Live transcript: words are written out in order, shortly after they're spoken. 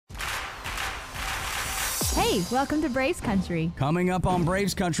Hey, welcome to Braves Country. Coming up on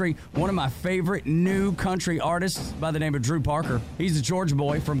Braves Country, one of my favorite new country artists by the name of Drew Parker. He's a Georgia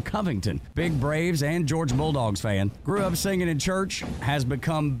boy from Covington, big Braves and Georgia Bulldogs fan. Grew up singing in church, has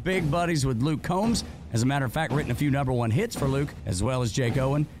become big buddies with Luke Combs. As a matter of fact, written a few #1 hits for Luke, as well as Jake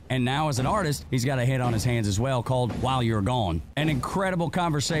Owen. And now as an artist, he's got a hit on his hands as well called While You're Gone. An incredible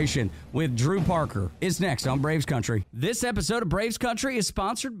conversation with Drew Parker is next on Braves Country. This episode of Braves Country is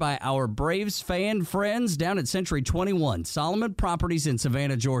sponsored by our Braves fan friends down at Century 21, Solomon Properties in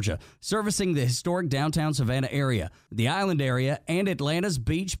Savannah, Georgia, servicing the historic downtown Savannah area, the island area, and Atlanta's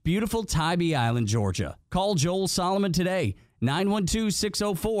beach, beautiful Tybee Island, Georgia. Call Joel Solomon today,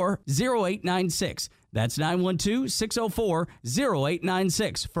 912-604-0896. That's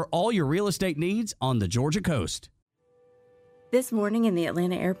 912-604-0896 for all your real estate needs on the Georgia coast. This morning in the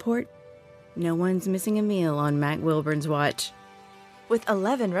Atlanta airport, no one's missing a meal on Mac Wilburn's watch. With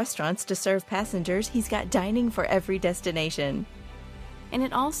 11 restaurants to serve passengers, he's got dining for every destination. And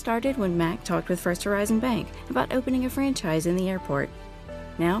it all started when Mac talked with First Horizon Bank about opening a franchise in the airport.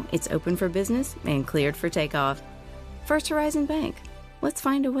 Now it's open for business and cleared for takeoff. First Horizon Bank. Let's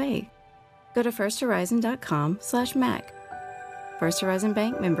find a way. Go to firsthorizon.com/Mac. First Horizon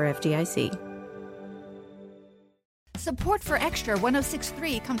Bank, member FDIC. Support for Extra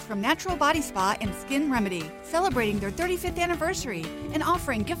 106.3 comes from Natural Body Spa and Skin Remedy, celebrating their 35th anniversary and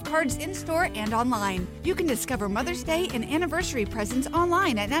offering gift cards in-store and online. You can discover Mother's Day and anniversary presents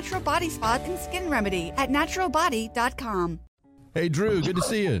online at Natural Body Spa and Skin Remedy at naturalbody.com. Hey, Drew, good to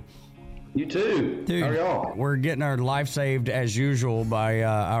see you. You too. Dude, how are y'all? We're getting our life saved as usual by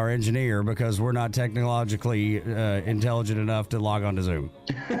our engineer because we're not technologically intelligent enough to log on to Zoom.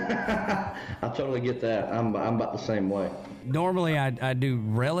 I totally get that. I'm about the same way. Normally, I do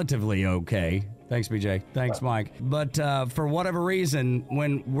relatively okay. Thanks, BJ. Thanks, Mike. But for whatever reason,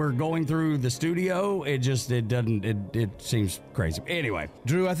 when we're going through the studio, it seems crazy. Anyway.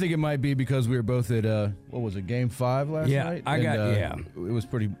 Drew, I think it might be because we were both at, what was it, Game 5 last night? Yeah. It was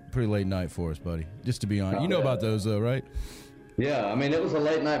pretty late night for us, buddy. Just to be honest. You know about those, though, right? Yeah, I mean, it was a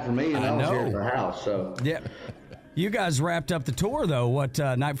late night for me, and I was here at the house, so. Yeah. You guys wrapped up the tour, though. What,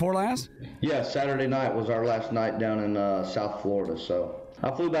 night before last? Yeah, Saturday night was our last night down in South Florida, so. I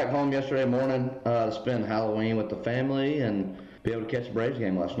flew back home yesterday morning to spend Halloween with the family and be able to catch the Braves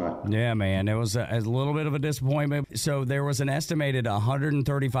game last night. Yeah, man. It was a little bit of a disappointment. So there was an estimated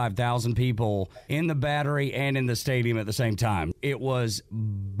 135,000 people in the Battery and in the stadium at the same time. It was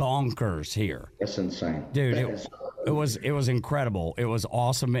bonkers here. That's insane. Dude, it was incredible. It was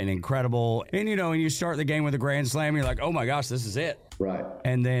awesome and incredible. And, and you start the game with a grand slam, you're like, oh, my gosh, this is it. Right.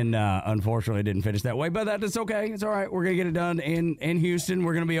 And then, unfortunately, it didn't finish that way. But it's okay. It's all right. We're going to get it done in Houston.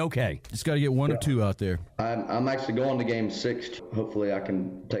 We're going to be okay. Just got to get one or two out there. I'm actually going to Game 6. Hopefully, I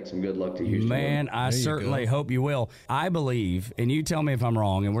can take some good luck to Houston. Man, I certainly hope you will. I believe, and you tell me if I'm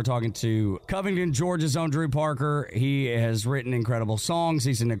wrong, and we're talking to Covington, Georgia's own Drew Parker. He has written incredible songs.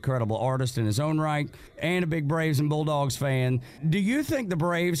 He's an incredible artist in his own right and a big Braves and Bulldogs fan. Do you think the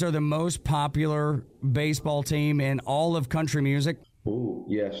Braves are the most popular baseball team in all of country music? Ooh,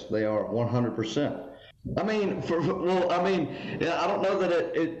 yes, they are 100%. I mean, I don't know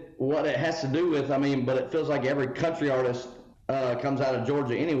that what it has to do with. But it feels like every country artist comes out of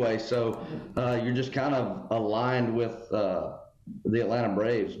Georgia anyway, so you're just kind of aligned with the Atlanta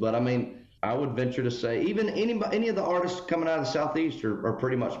Braves. But I would venture to say even any of the artists coming out of the Southeast are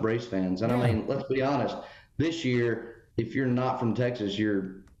pretty much Braves fans. And let's be honest, this year, if you're not from Texas,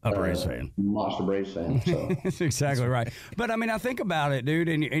 you're a Braves fan. Monster Braves fan. So. That's exactly right. But I think about it, dude,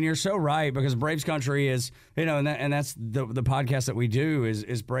 and you're so right, because Braves Country is, and that's the podcast that we do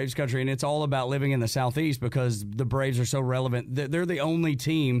is Braves Country, and it's all about living in the Southeast because the Braves are so relevant. They're the only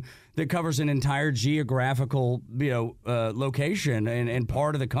team that covers an entire geographical, location and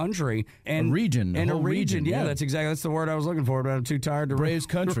part of the country and a region. And a region. Yeah, that's the word I was looking for, but I'm too tired to Braves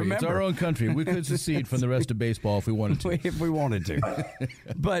country. remember. It's our own country. We could secede from the rest of baseball if we wanted to. If we wanted to.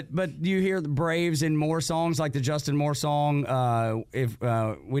 But you hear the Braves in more songs, like the Justin Moore song, if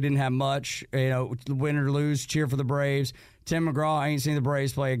we didn't have much, win or lose, cheer for the Braves. Tim McGraw, I ain't seen the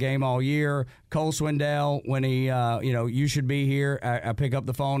Braves play a game all year. Cole Swindell, when he, you should be here. I pick up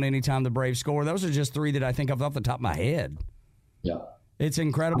the phone anytime the Braves score. Those are just three that I think of off the top of my head. Yeah. It's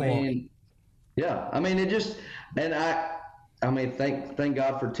incredible. It just, and thank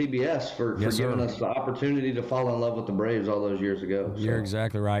God for TBS for giving us the opportunity to fall in love with the Braves all those years ago. So. You're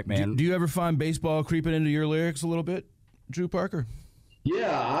exactly right, man. Do you ever find baseball creeping into your lyrics a little bit, Drew Parker?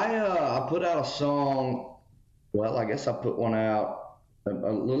 Yeah, I put out a song. Well, I guess I put one out a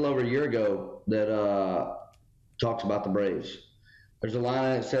little over a year ago that talks about the Braves. there's a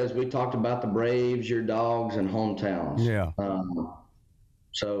line that says, "We talked about the Braves, your dogs, and hometowns." Yeah.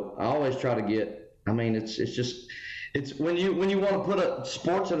 So I always try to get. I mean, it's when you want to put a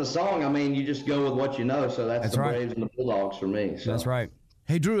sports in a song. I mean, you just go with what you know. So that's the right. Braves and the Bulldogs for me. So. That's right.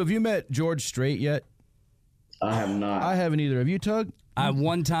 Hey, Drew, have you met George Strait yet? I have not. I haven't either. Have you, Tug?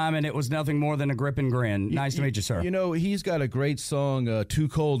 One time, and it was nothing more than a grip and grin. Nice to meet you, sir. You know, he's got a great song, Too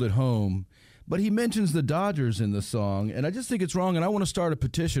Cold at Home, but he mentions the Dodgers in the song, and I just think it's wrong, and I want to start a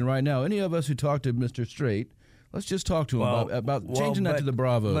petition right now. Any of us who talk to Mr. Strait, let's just talk to him about changing that to the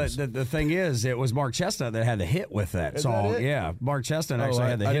Bravos. But the thing is, it was Mark Chestnut that had the hit with that song. Yeah, Mark Chestnut actually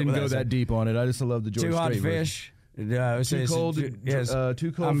had the hit with that. I didn't go that deep on it. I just love the George Strait Too Hot Fish.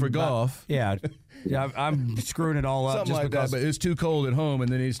 Too cold for golf. Yeah, I'm screwing it all up. Something just like that, but it's too cold at home, and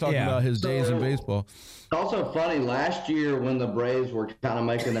then he's talking about his days in baseball. It's also funny, last year when the Braves were kind of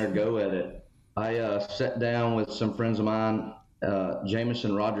making their go at it, I sat down with some friends of mine,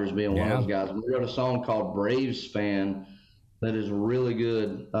 Jameson Rogers being one of those guys. We wrote a song called Braves Fan that is really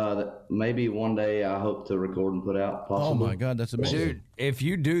good, that maybe one day I hope to record and put out, possibly. Oh, my God, that's amazing. Dude, if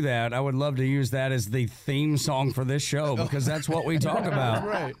you do that, I would love to use that as the theme song for this show, because that's what we talk about,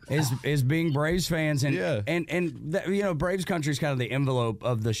 right. is being Braves fans. And, you know, Braves Country is kind of the envelope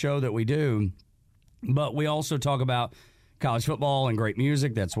of the show that we do, but we also talk about college football and great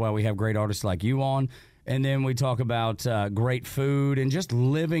music. That's why we have great artists like you on. And then we talk about great food and just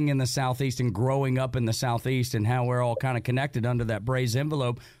living in the Southeast and growing up in the Southeast and how we're all kind of connected under that Braves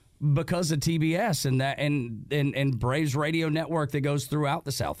envelope because of TBS and that and Braves radio network that goes throughout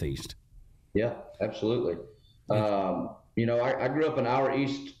the Southeast. Yeah, absolutely. You know, I grew up an hour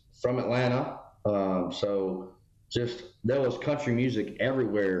east from Atlanta, so just there was country music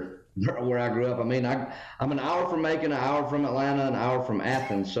everywhere where I grew up. I mean, I'm an hour from Macon, an hour from Atlanta, an hour from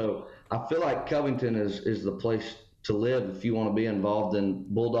Athens, so I feel like Covington is the place to live if you want to be involved in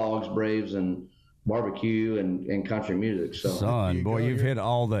Bulldogs, Braves, and barbecue and country music. So, son, boy, you've hit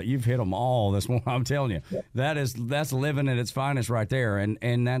them all this morning. I'm telling you, that's living at its finest right there,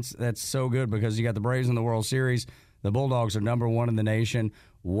 and that's so good because you got the Braves in the World Series. The Bulldogs are number one in the nation.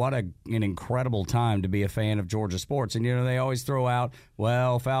 What an incredible time to be a fan of Georgia sports. And, you know, they always throw out,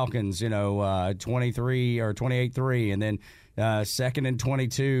 well, Falcons, you know, 23 or 28-3, and then second and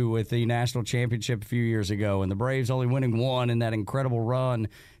 22 with the national championship a few years ago, and the Braves only winning one in that incredible run.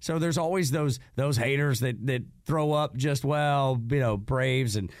 So there's always those haters that throw up just, well, you know,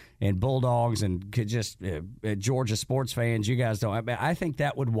 Braves and Bulldogs and just Georgia sports fans. You guys don't. I think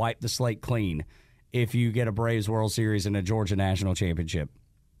that would wipe the slate clean if you get a Braves World Series and a Georgia national championship.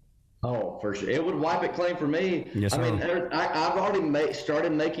 Oh, for sure. It would wipe it clean for me. Yes, sir. I mean, I've already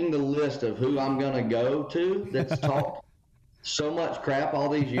started making the list of who I'm going to go to that's talked so much crap all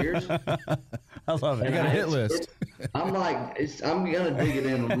these years. I love it. You got a hit list. I'm like, I'm going to dig it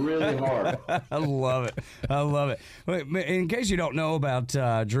in really hard. I love it. I love it. In case you don't know about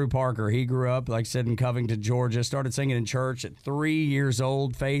Drew Parker, he grew up, like I said, in Covington, Georgia, started singing in church at 3 years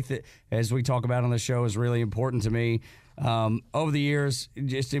old. Faith, as we talk about on the show, is really important to me. Over the years,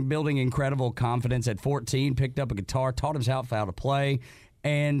 just in building incredible confidence. At 14, picked up a guitar, taught himself how to play.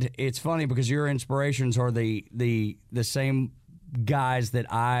 And it's funny because your inspirations are the same guys that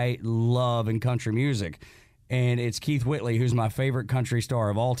I love in country music. And it's Keith Whitley, who's my favorite country star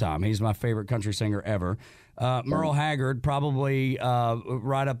of all time. He's my favorite country singer ever. Merle Haggard, probably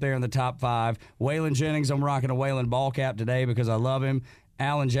right up there in the top 5. Waylon Jennings, I'm rocking a Waylon ball cap today because I love him.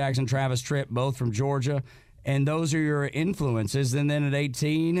 Alan Jackson, Travis Tritt, both from Georgia. And those are your influences. And then at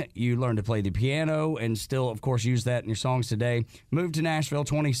 18, you learned to play the piano and still, of course, use that in your songs today. Moved to Nashville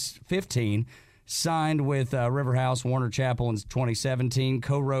 2015, signed with River House, Warner Chappell in 2017,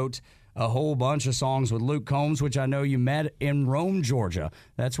 co-wrote a whole bunch of songs with Luke Combs, which I know you met in Rome, Georgia.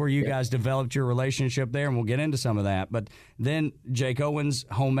 That's where you guys developed your relationship there, and we'll get into some of that. But then Jake Owen's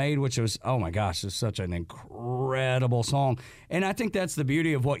Homemade, which was, oh my gosh, it's such an incredible song. And I think that's the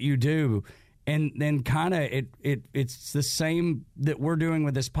beauty of what you do. And then kind of it's the same that we're doing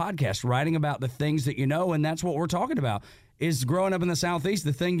with this podcast, writing about the things that you know, and that's what we're talking about, is growing up in the Southeast,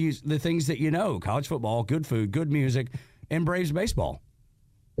 the things that you know, college football, good food, good music, and Braves baseball.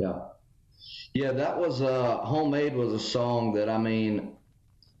 Yeah, that was Homemade was a song that, I mean,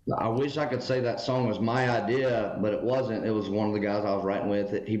 I wish I could say that song was my idea, but it wasn't. It was one of the guys I was writing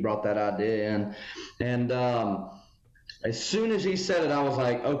with. He brought that idea in. And as soon as he said it, I was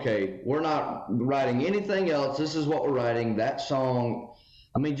like, okay, we're not writing anything else. This is what we're writing. That song,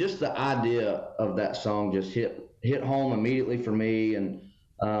 I mean, just the idea of that song just hit home immediately for me. And,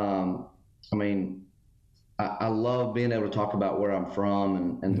 I mean, I love being able to talk about where I'm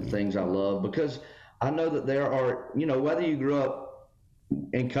from and the things I love, because I know that there are, you know, whether you grew up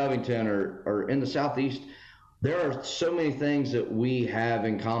in Covington or in the Southeast, there are so many things that we have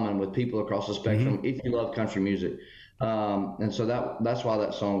in common with people across the spectrum if you love country music. And so that's why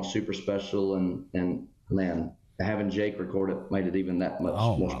that song is super special. And man, having Jake record it made it even that much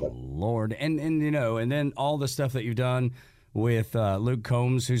more special. Lord. And and then all the stuff that you've done with Luke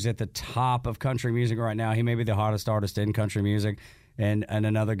Combs, who's at the top of country music right now. He may be the hottest artist in country music. And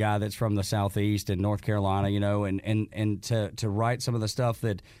another guy that's from the Southeast in North Carolina, and to write some of the stuff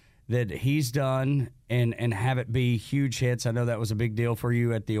that he's done and have it be huge hits. I know that was a big deal for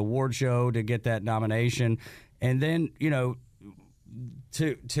you at the award show to get that nomination. And then,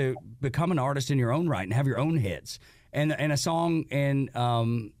 to become an artist in your own right and have your own hits and a song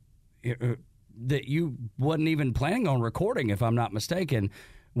that you wasn't even planning on recording, if I'm not mistaken,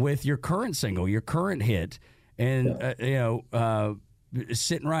 with your current single, your current hit. And,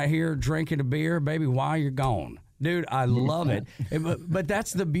 sitting right here drinking a beer, baby, while you're gone. Dude, I love it. But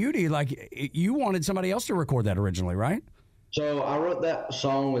that's the beauty. Like, you wanted somebody else to record that originally, right? So I wrote that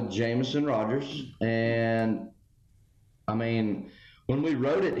song with Jameson Rogers. And, I mean, when we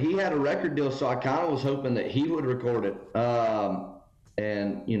wrote it, he had a record deal, so I kind of was hoping that he would record it.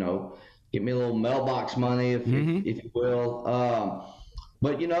 And, give me a little mailbox money, if you will.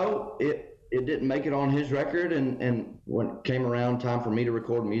 But, it didn't make it on his record, and when it came around time for me to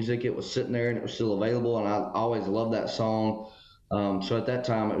record music, it was sitting there and it was still available, and I always loved that song. So at that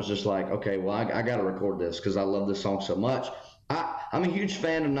time, it was just like, okay, well, I got to record this because I love this song so much. I'm a huge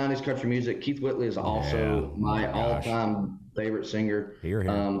fan of 90s country music. Keith Whitley is also my all-time favorite singer. Here.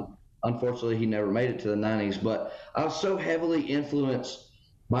 Unfortunately, he never made it to the 90s, but I was so heavily influenced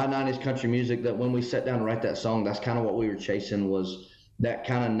by 90s country music that when we sat down to write that song, that's kind of what we were chasing, was that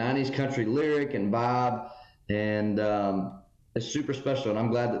kind of 90s country lyric and vibe, and it's super special, and I'm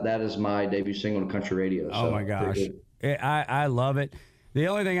glad that is my debut single on country radio. So, oh my gosh, I love it. The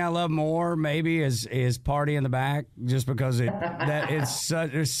only thing I love more maybe is Party in the Back, just because it's so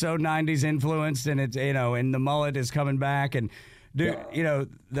 90s influenced, and it's and the mullet is coming back, and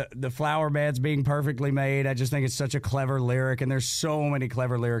the flower beds being perfectly made. I just think it's such a clever lyric, and there's so many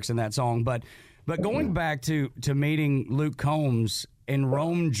clever lyrics in that song. But going back to meeting Luke Combs in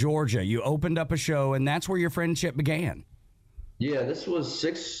Rome, Georgia, you opened up a show, and that's where your friendship began. Yeah, this was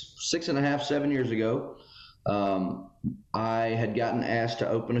 7 years ago. I had gotten asked to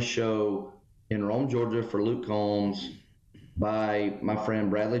open a show in Rome, Georgia for Luke Combs by my friend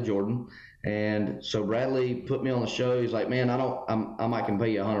Bradley Jordan. And so Bradley put me on the show. He's like, man, I might can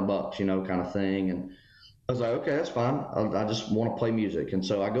pay you $100, kind of thing. And I was like, okay, that's fine. I just want to play music. And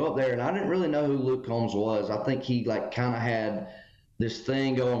so I go up there, and I didn't really know who Luke Combs was. I think he kind of had this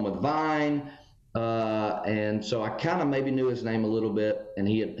thing going with Vine. And so I kind of maybe knew his name a little bit, and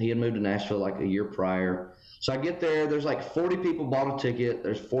he had moved to Nashville like a year prior. So I get there, there's like 40 people bought a ticket.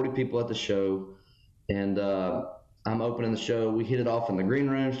 There's 40 people at the show, and I'm opening the show. We hit it off in the green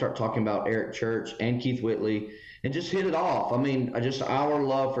room, start talking about Eric Church and Keith Whitley, and just hit it off. I mean, our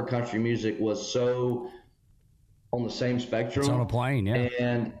love for country music was so on the same spectrum. It's on a plane, yeah.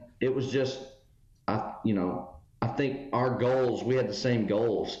 And it was just, I think our goals, we had the same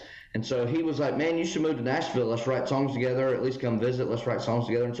goals. And so he was like, man, you should move to Nashville. Let's write songs together, or at least come visit. Let's write songs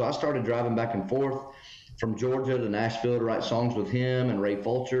together. And so I started driving back and forth from Georgia to Nashville to write songs with him and Ray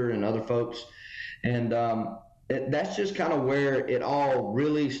Fulcher and other folks. And that's just kind of where it all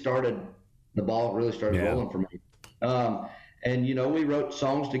really started. The ball really started rolling for me. And, we wrote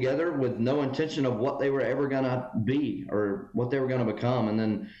songs together with no intention of what they were ever going to be or what they were going to become. And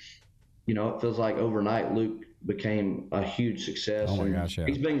then, it feels like overnight Luke became a huge success. Oh my gosh, yeah.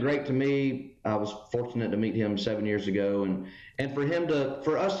 He's been great to me. I was fortunate to meet him 7 years ago. And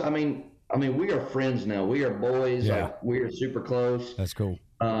for us, I mean, we are friends now. We are boys. Yeah. Like, we are super close. That's cool.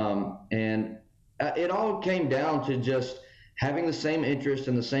 And it all came down to just having the same interest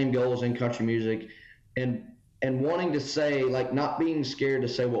and the same goals in country music, and wanting to say, like, not being scared to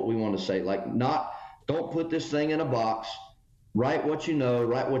say what we want to say. Like, don't put this thing in a box. Write what you know.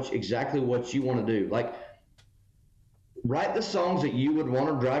 Write exactly what you want to do. Like, write the songs that you would want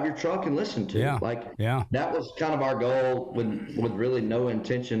to drive your truck and listen to. Yeah. That was kind of our goal with really no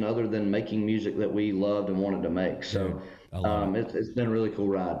intention other than making music that we loved and wanted to make. So it's been a really cool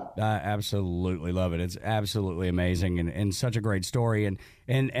ride. I absolutely love it. It's absolutely amazing and such a great story.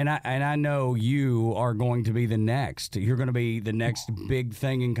 And I know you are going to be the next. You're going to be the next big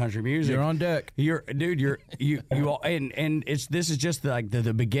thing in country music. You're on deck. You all, and this is just like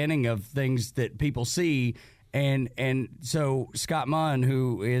the beginning of things that people see. And so Scott Munn,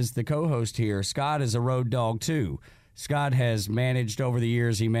 who is the co-host here, Scott is a road dog too. Scott has managed over the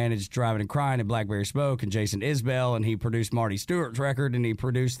years. He managed Driving and Crying and Blackberry Smoke and Jason Isbell, and he produced Marty Stewart's record, and he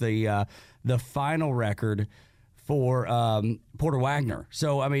produced the final record for Porter Wagner.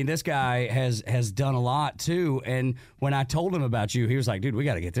 So, I mean, this guy has done a lot, too. And when I told him about you, he was like, dude, we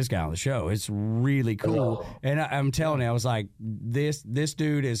got to get this guy on the show. It's really cool. And I'm telling you, I was like, this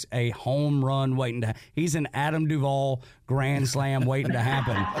dude is a home run waiting to he's an Adam Duvall grand slam waiting to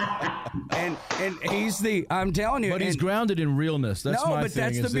happen. and he's I'm telling you. But he's grounded in realness. That's my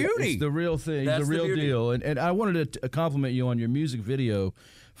thing. That's the beauty. It's the real thing. That's the real beauty. deal. And I wanted to compliment you on your music video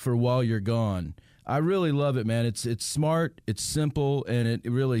for While You're Gone. I really love it, man. It's smart, it's simple, and it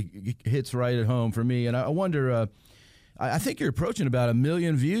really hits right at home for me. And I wonder, I think you're approaching about 1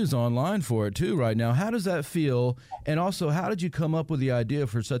 million views online for it, too, right now. How does that feel? And also, how did you come up with the idea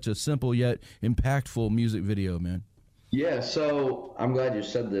for such a simple yet impactful music video, man? Yeah, so I'm glad you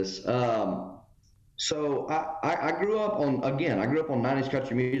said this. So I grew up on 90s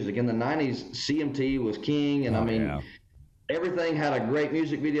country music. In the 90s, CMT was king, and everything had a great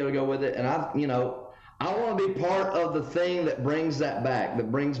music video to go with it. And I want to be part of the thing that brings that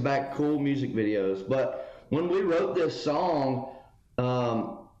back cool music videos. But when we wrote this song,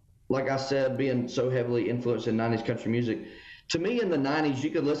 like I said, being so heavily influenced in 90s country music, to me in the 90s, you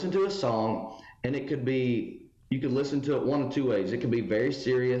could listen to a song and you could listen to it one of two ways. It could be very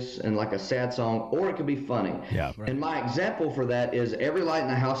serious and like a sad song, or it could be funny. Yeah, right. And my example for that is Every Light in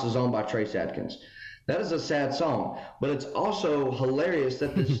the House is On by Trace Adkins. That is a sad song, but it's also hilarious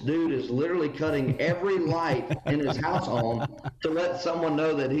that this dude is literally cutting every light in his house on to let someone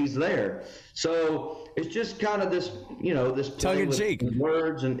know that he's there. So it's just kind of this, this tongue-in-cheek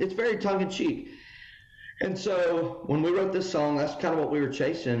words, and it's very tongue-in-cheek. And so when we wrote this song, that's kind of what we were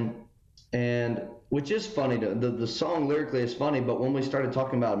chasing, and which is funny. The song lyrically is funny, but when we started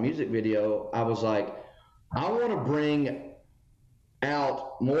talking about a music video, I was like, I want to bring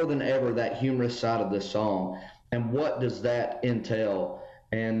out more than ever that humorous side of this song, and what does that entail?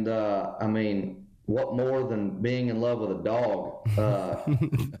 And what more than being in love with a dog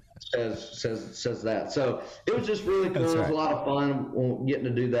says that? So it was just really cool. Right. It was a lot of fun getting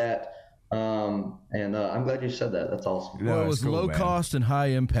to do that. And I'm glad you said that. That's awesome. Well, it was cool, low cost and high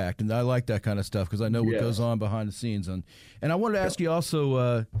impact, and I like that kind of stuff because I know what goes on behind the scenes. And I wanted to ask you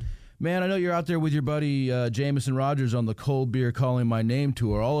also. Man, I know you're out there with your buddy Jameson Rogers on the Cold Beer Calling My Name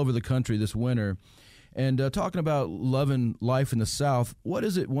tour all over the country this winter. And talking about loving life in the South, what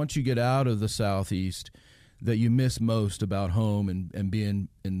is it once you get out of the Southeast that you miss most about home and being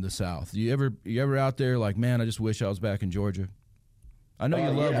in the South? You ever out there like, man, I just wish I was back in Georgia? I know you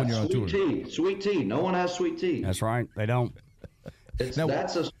love when you're on tour. Sweet tea. No one has sweet tea. That's right. They don't.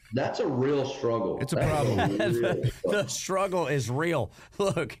 That's a real struggle. It's a problem. The struggle is real.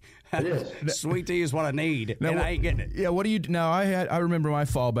 Look, it is. Sweet tea is what I need, and I ain't getting it. Yeah, what do you now? I remember my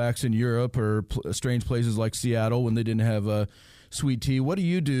fallbacks in Europe or strange places like Seattle when they didn't have sweet tea. What do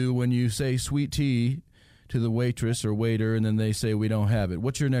you do when you say sweet tea to the waitress or waiter, and then they say we don't have it?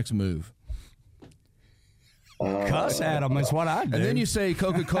 What's your next move? Cuss at them is what I do. And then you say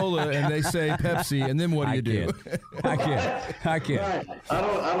Coca-Cola, and they say Pepsi, and then what do you do? I can't. Right. I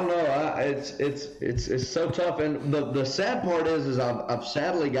don't know. It's so tough, and the sad part is I've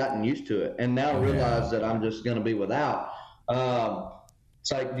sadly gotten used to it, and now realize that I'm just going to be without.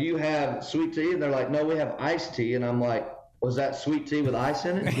 It's like, do you have sweet tea? And they're like, no, we have iced tea, and I'm like, was that sweet tea with ice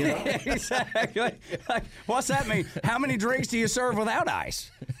in it? You know? Exactly. Like, what's that mean? How many drinks do you serve without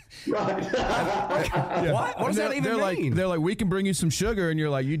ice? Right. What? What does that even mean? They're like, we can bring you some sugar, and you're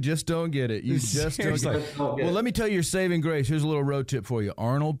like, you just don't get it. You just don't get it. Well, let me tell you your saving grace. Here's a little road tip for you.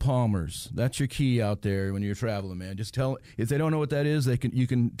 Arnold Palmer's. That's your key out there when you're traveling, man. Just tell if they don't know what that is, you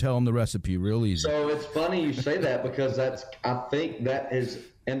can tell them the recipe real easy. So it's funny you say that because I think that is,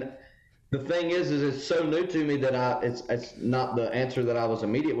 and the thing is it's so new to me that it's not the answer that I was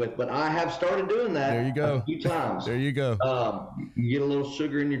immediate with, but I have started doing that. There you go. A few times. There you go. You get a little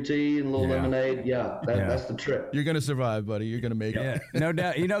sugar in your tea and a little lemonade. That's the trick. You're going to survive, buddy. You're going to make it. No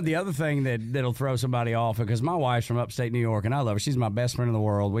doubt. You know, the other thing that'll throw somebody off, because my wife's from upstate New York, and I love her. She's my best friend in the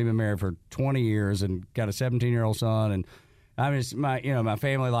world. We've been married for 20 years and got a 17-year-old son, and I mean, my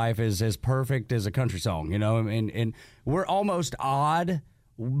family life is as perfect as a country song, and we're almost odd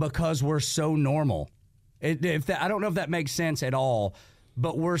because we're so normal. I don't know if that makes sense at all,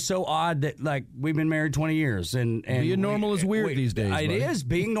 but we're so odd that, like, we've been married 20 years. And being normal is weird these days. It is.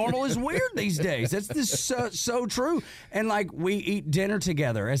 Being normal is weird these days. That's so true. And, like, we eat dinner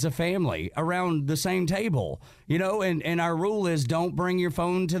together as a family around the same table, and our rule is don't bring your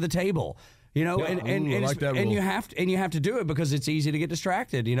phone to the table. You know, Yeah. and I like that and rule. you have to do it because it's easy to get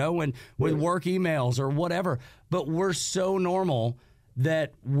distracted, you know, with work emails or whatever. But we're so normal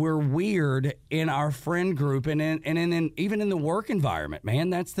that we're weird in our friend group and even in the work environment, man.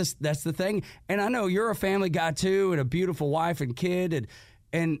 That's the thing. And I know you're a family guy too, and a beautiful wife and kid.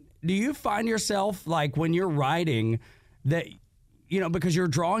 And do you find yourself like when you're writing that, you know, because you're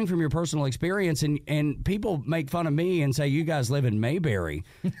drawing from your personal experience, and people make fun of me and say you guys live in Mayberry,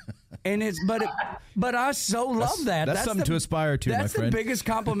 and but I so love that. That's something to aspire to, my That's friend. the biggest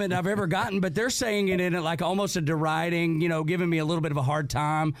compliment I've ever gotten. But they're saying it in like almost a deriding, you know, giving me a little bit of a hard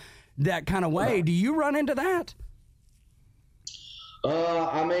time, that kind of way. Do you run into that?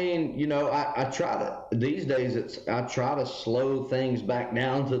 I mean, you know, I try to these days. I try to slow things back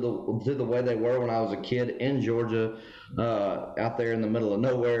down to the way they were when I was a kid in Georgia, out there in the middle of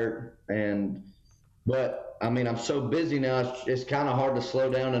nowhere. But I mean, I'm so busy now. It's kind of hard to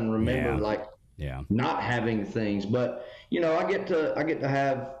slow down and remember not having things. But you know, I get to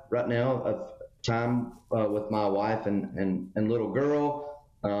have right now a time with my wife and little girl.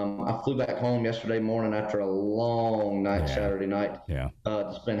 I flew back home yesterday morning after a long night, Saturday night,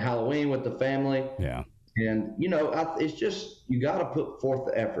 to spend Halloween with the family. Yeah. And, you know, it's just, you got to put forth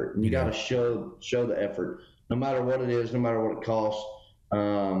the effort, and you got to show the effort, no matter what it is, no matter what it costs,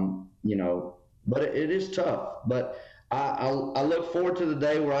 you know, but it is tough. But I look forward to the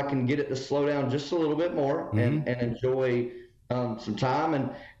day where I can get it to slow down just a little bit more and enjoy some time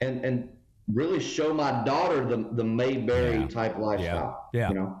and really show my daughter the Mayberry type lifestyle. Yeah.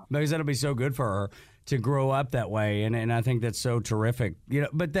 You know? Because that'll be so good for her to grow up that way. And I think that's so terrific. You know,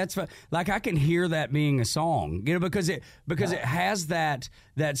 but that's like, I can hear that being a song, you know, because it has that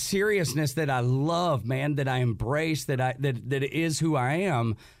seriousness that I love, man, that I embrace, that it is who I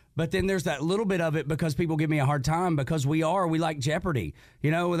am. But then there's that little bit of it because people give me a hard time because we like Jeopardy.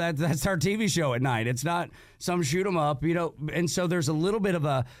 You know, that's our TV show at night. It's not some shoot 'em up, you know. And so there's a little bit of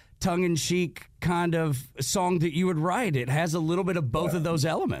a tongue-in-cheek kind of song that you would write. It has a little bit of both of those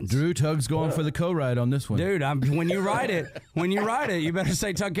elements. Drew Tug's going for the co-write on this one. Dude, when you write it, you better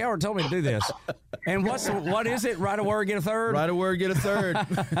say Tug Coward told me to do this. And what is it? Write a word, get a third? Write a word, get a third.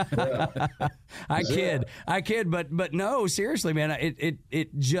 I kid, but no, seriously, man,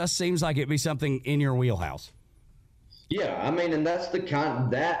 it just seems like it'd be something in your wheelhouse. Yeah, I mean, and that's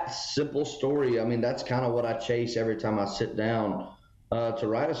that simple story. I mean, that's kind of what I chase every time I sit down to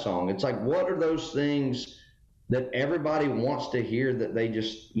write a song. It's like, what are those things that everybody wants to hear that they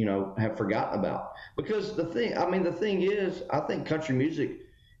just, you know, have forgotten about? Because the thing is, I think country music,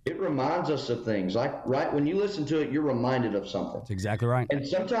 it reminds us of things. Like, right, when you listen to it, you're reminded of something. That's exactly right. And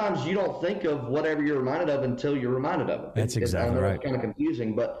sometimes you don't think of whatever you're reminded of until you're reminded of it. That's exactly right. It's kind of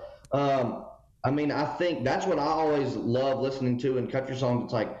confusing, but I mean, I think that's what I always love listening to in country songs.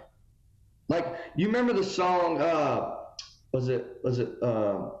 It's like you remember the song, was it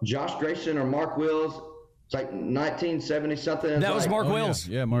Josh Grayson or Mark Wills? It's like 1970 something. That was Mark Wills.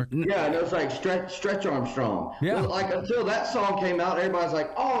 Yeah, Mark. Yeah, and it was like Stretch Armstrong. Yeah. Well, like until that song came out, everybody's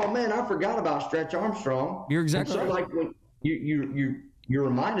like, "Oh man, I forgot about Stretch Armstrong." You're exactly right. Like when you're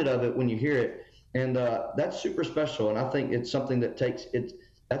reminded of it when you hear it, and that's super special. And I think it's something that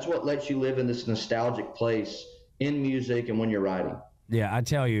that's what lets you live in this nostalgic place in music and when you're writing. Yeah, I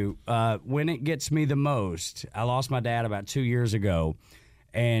tell you, when it gets me the most, I lost my dad about 2 years ago,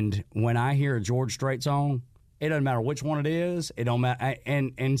 and when I hear a George Strait song, it doesn't matter which one it is. It don't matter,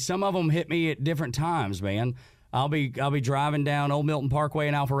 and some of them hit me at different times, man. I'll be driving down Old Milton Parkway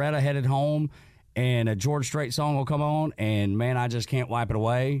in Alpharetta, headed home, and a George Strait song will come on, and man, I just can't wipe it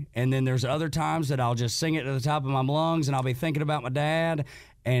away. And then there's other times that I'll just sing it to the top of my lungs, and I'll be thinking about my dad.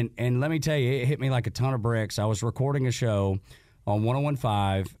 And let me tell you, it hit me like a ton of bricks. I was recording a show on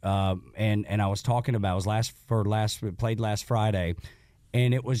 101.5, and I was talking about, it played last Friday,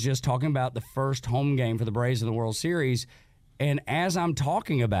 and it was just talking about the first home game for the Braves in the World Series. And as I'm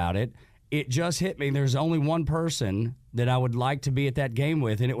talking about it, it just hit me. There's only one person that I would like to be at that game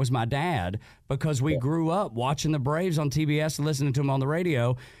with, and it was my dad, because we grew up watching the Braves on TBS and listening to them on the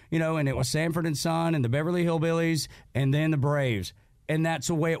radio, you know, and it was Sanford and Son and the Beverly Hillbillies and then the Braves. And that's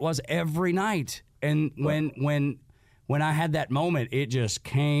the way it was every night. And when I had that moment, it just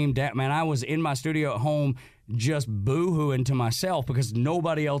came down. Man, I was in my studio at home just boo-hooing to myself because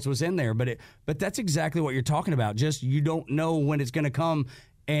nobody else was in there. But that's exactly what you're talking about. Just you don't know when it's going to come.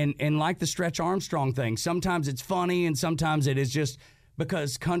 And like the Stretch Armstrong thing, sometimes it's funny and sometimes it is just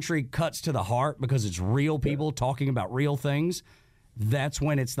because country cuts to the heart because it's real people talking about real things. That's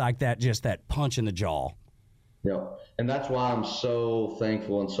when it's like that, just that punch in the jaw. Yeah, and that's why I'm so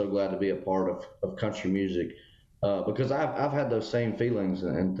thankful and so glad to be a part of country music because I've had those same feelings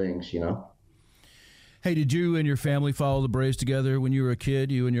and things, you know. Hey, did you and your family follow the Braves together when you were a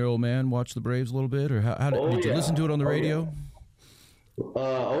kid? You and your old man watched the Braves a little bit, or how did you listen to it on the radio?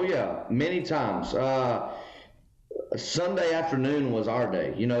 Yeah, many times. Sunday afternoon was our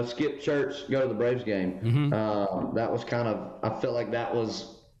day. Skip church, go to the Braves game. Mm-hmm. That was I felt like that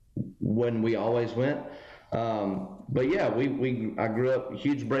was when we always went. But yeah, I grew up a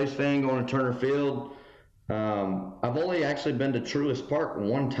huge Braves fan, going to Turner Field. I've only actually been to Truist Park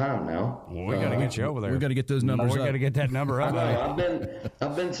one time now. Well, we got to get you over there. We got to get those numbers up. We got to get that number up. I've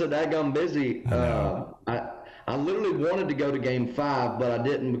been so daggone busy. I literally wanted to go to Game 5, but I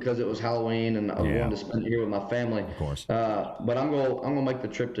didn't because it was Halloween and I wanted to spend it here with my family. Of course. But I'm gonna make the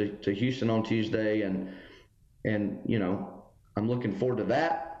trip to Houston on Tuesday, and I'm looking forward to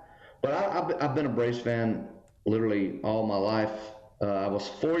that. But I've been a Braves fan literally all my life. I was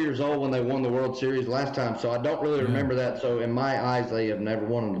 4 years old when they won the World Series last time, so I don't really remember that. So in my eyes, they have never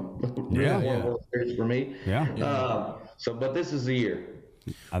won a World Series for me. Yeah. But this is the year.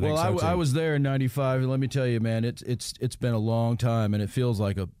 I think so too. I was there in '95, and let me tell you, man, it's been a long time, and it feels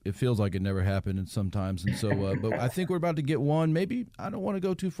like it never happened, and sometimes, and so. But I think we're about to get one. Maybe I don't want to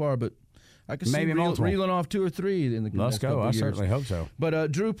go too far, but I can see reeling off 2 or 3 in the Let's next couple go. I years. Certainly hope so.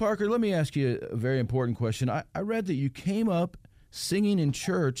 But Drew Parker, let me ask you a very important question. I read that you came up singing in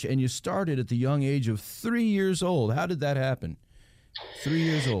church, and you started at the young age of 3 years old. How did that happen? 3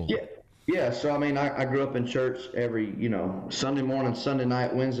 years old. Yeah. So I grew up in church every Sunday morning, Sunday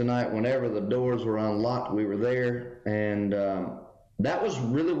night, Wednesday night. Whenever the doors were unlocked, we were there, and that was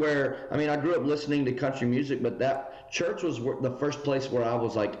really where I grew up listening to country music, but that church was the first place where I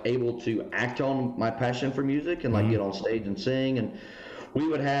was able to act on my passion for music and get on stage and sing. And we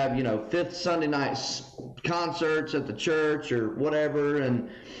would have, fifth Sunday nights concerts at the church or whatever. And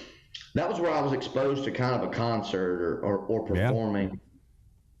that was where I was exposed to kind of a concert or performing. Yeah.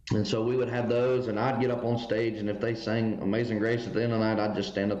 And so we would have those, and I'd get up on stage, and if they sang Amazing Grace at the end of the night, I'd just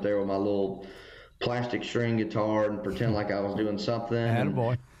stand up there with my little plastic string guitar and pretend like I was doing something.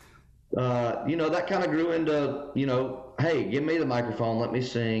 Attaboy. That kind of grew into, hey, give me the microphone, let me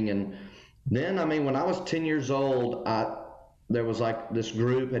sing. And then, when I was 10 years old, there was this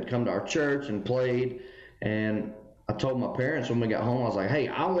group had come to our church and played, and I told my parents when we got home, I was like, hey,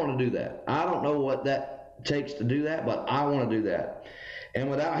 I want to do that. I don't know what that takes to do that, but I want to do that. And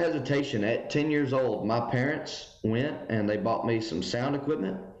without hesitation, at 10 years old, my parents went and they bought me some sound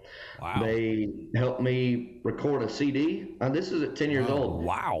equipment. Wow. They helped me record a CD. This is at 10 years old.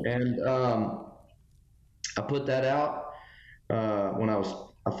 Wow. And I put that out when I was,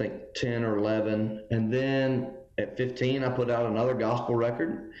 I think, 10 or 11. And then at 15, I put out another gospel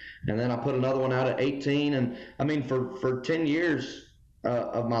record. And then I put another one out at 18. And for 10 years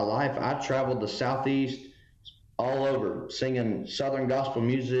of my life, I traveled the Southeast all over singing Southern gospel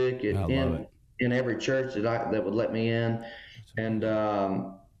music in every church that would let me in. And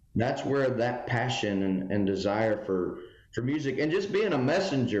that's where that passion and desire for music and just being a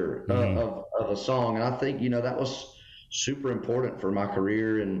messenger of a song. And I think, that was super important for my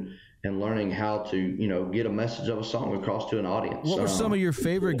career and learning how to, get a message of a song across to an audience. What were some of your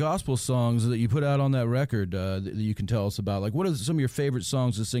favorite gospel songs that you put out on that record that you can tell us about? Like, what are some of your favorite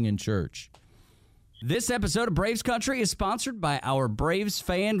songs to sing in church? This episode of Braves Country is sponsored by our Braves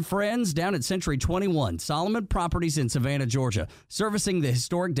fan friends down at Century 21, Solomon Properties in Savannah, Georgia, servicing the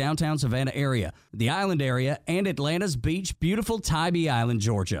historic downtown Savannah area, the island area, and Atlanta's beach, beautiful Tybee Island,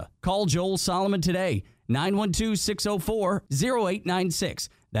 Georgia. Call Joel Solomon today, 912-604-0896.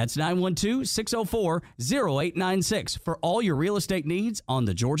 That's 912-604-0896 for all your real estate needs on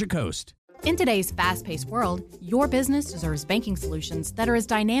the Georgia coast. In today's fast-paced world, your business deserves banking solutions that are as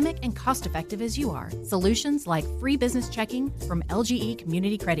dynamic and cost-effective as you are. Solutions like free business checking from LGE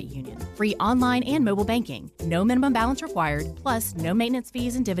Community Credit Union, free online and mobile banking, no minimum balance required, plus no maintenance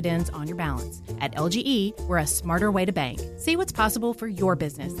fees and dividends on your balance. At LGE, we're a smarter way to bank. See what's possible for your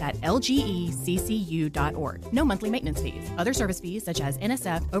business at lgeccu.org. No monthly maintenance fees. Other service fees such as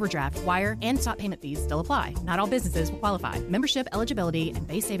NSF, overdraft, wire, and stop payment fees still apply. Not all businesses will qualify. Membership eligibility and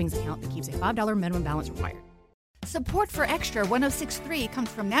base savings account that keeps a $5 minimum balance required. Support for Extra 106.3 comes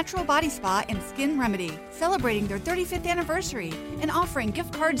from Natural Body Spa and Skin Remedy, celebrating their 35th anniversary and offering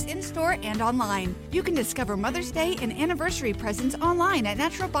gift cards in-store and online. You can discover Mother's Day and anniversary presents online at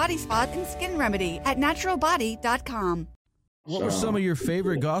Natural Body Spa and Skin Remedy at naturalbody.com. What were some of your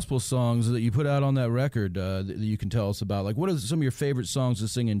favorite gospel songs that you put out on that record that you can tell us about? Like, what are some of your favorite songs to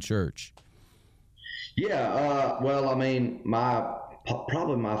sing in church? Yeah,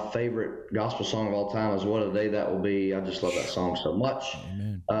 probably my favorite gospel song of all time is What a Day That Will Be. I just love that song so much.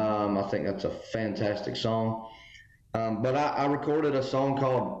 I think that's a fantastic song. But I recorded a song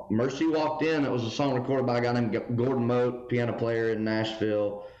called Mercy Walked In. It was a song recorded by a guy named Gordon Moat, piano player in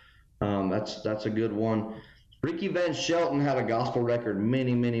Nashville. That's a good one. Ricky Van Shelton had a gospel record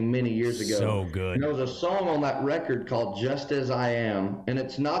many, many, many years ago. So good. And there was a song on that record called Just As I Am. And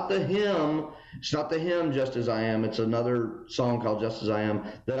it's not the hymn. It's not the hymn Just As I Am. It's another song called Just As I Am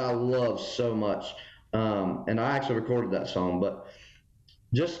that I love so much. And I actually recorded that song. But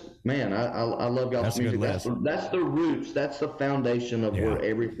just, man, I love gospel music. That's the roots. That's the foundation of where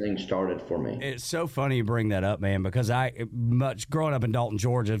everything started for me. It's so funny you bring that up, man, because growing up in Dalton,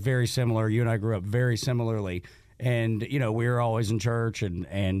 Georgia, very similar. You and I grew up very similarly. And, we were always in church.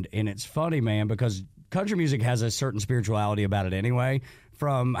 And it's funny, man, because country music has a certain spirituality about it anyway.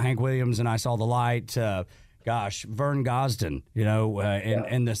 From Hank Williams and I Saw the Light to, Vern Gosdin,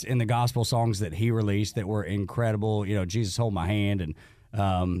 in the gospel songs that he released that were incredible. Jesus Hold My Hand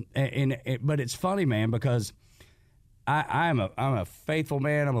but it's funny, man, because I'm a faithful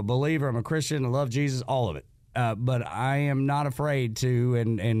man. I'm a believer. I'm a Christian. I love Jesus, all of it. But I am not afraid to.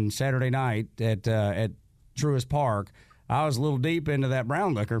 And Saturday night at Truist Park, I was a little deep into that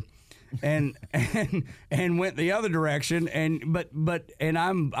brown liquor, and went the other direction.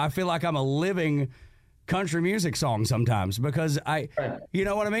 I feel like I'm a living country music song sometimes because you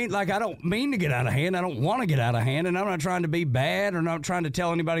know what I mean? Like, I don't mean to get out of hand. I don't want to get out of hand, and I'm not trying to be bad or not trying to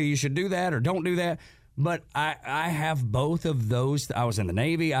tell anybody you should do that or don't do that. But I have both of those. I was in the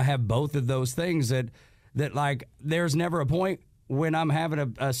Navy. I have both of those things that like, there's never a point when I'm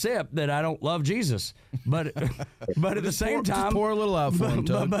having a sip that I don't love Jesus. But at the same time, just pour a little out for him,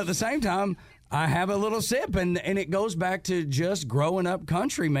 Tug. But at the same time, I have a little sip, and it goes back to just growing up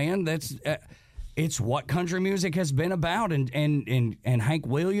country, man. That's it's what country music has been about, and Hank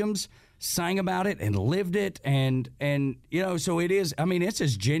Williams sang about it and lived it, and so it is. I mean, it's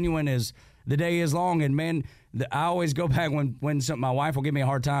as genuine as the day is long. And man, I always go back when my wife will give me a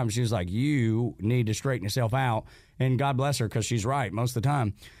hard time. She was like, "You need to straighten yourself out," and God bless her, because she's right most of the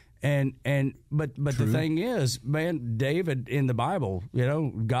time. But the thing is, man, David in the Bible,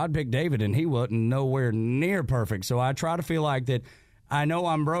 God picked David, and he wasn't nowhere near perfect. So I try to feel like that. I know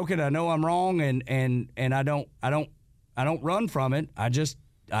I'm broken. I know I'm wrong, and I don't run from it. I just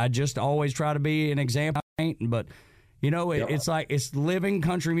always try to be an example. But it's like, it's living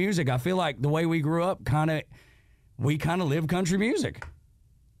country music. I feel like the way we grew up, we kind of live country music.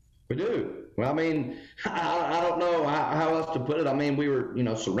 We do. Well, I mean, I don't know how else to put it. I mean, we were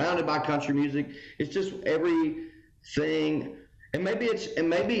surrounded by country music. It's just everything. And maybe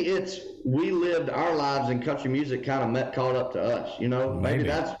it's we lived our lives in country music kind of caught up to us, Maybe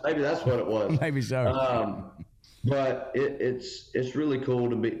that's what it was. Maybe so. But it's really cool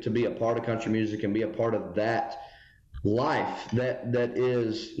to be a part of country music and be a part of that life that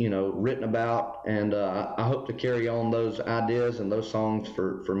is written about, and I hope to carry on those ideas and those songs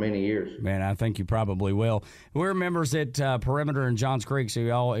for many years. Man, I think you probably will. We're members at Perimeter in Johns Creek, so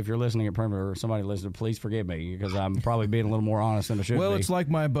y'all, if you're listening at Perimeter or somebody listening, please forgive me, because I'm probably being a little more honest than I should be. Well, it's like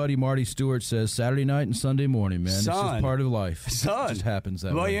my buddy Marty Stewart says, Saturday night and Sunday morning, man. It's just part of life. It just happens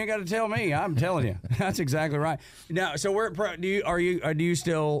that way. Well, you ain't got to tell me. I'm telling you. That's exactly right. Now, so are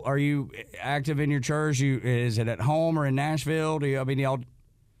you active in your church? Is it at home or in Nashville? Y'all?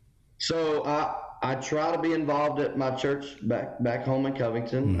 So I try to be involved at my church back home in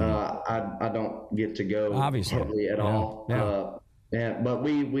Covington. I don't get to go obviously hardly at all. Yeah. But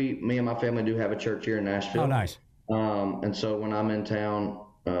me and my family do have a church here in Nashville. Oh, nice. And so when I'm in town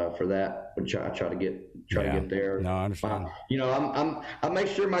for that, I try to get there. No, I understand. I make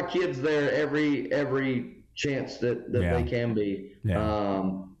sure my kid's there every chance that they can be.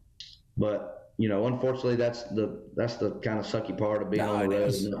 Yeah. But unfortunately, that's the kind of sucky part of being on the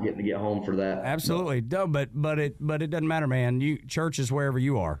road and not getting to get home for that. Absolutely. No, but it doesn't matter, man. Church is wherever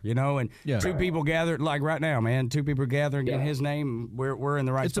you are, and two people gathered, like right now, man. Two people gathering in His name. We're in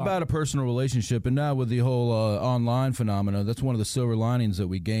the right. It's spot. about a personal relationship, and now with the whole online phenomena, that's one of the silver linings that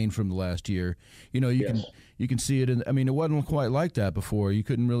we gained from the last year. You can see it, and I mean, it wasn't quite like that before. You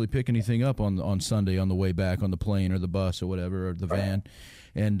couldn't really pick anything up on Sunday on the way back on the plane or the bus or whatever, or the van.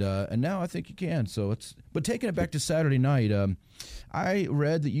 And now I think you can. But taking it back to Saturday night, I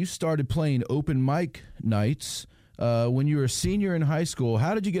read that you started playing open mic nights when you were a senior in high school.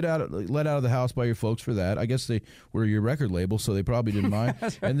 How did you get let out of the house by your folks for that? I guess they were your record label, so they probably didn't mind.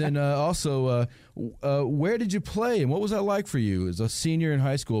 And then also, where did you play, and what was that like for you as a senior in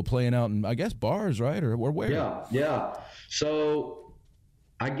high school, playing out in, I guess, bars, right, or where? Yeah. So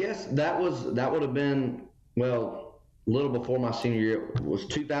I guess that would have been, well, a little before my senior year. It was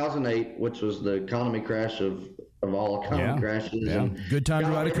 2008, which was the economy crash of all economy crashes. Yeah. And good time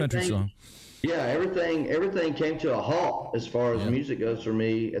to write a country song. Yeah, everything came to a halt as far as music goes for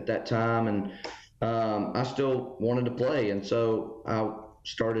me at that time, and I still wanted to play, and so I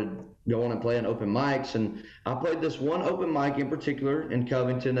started going and playing open mics, and I played this one open mic in particular in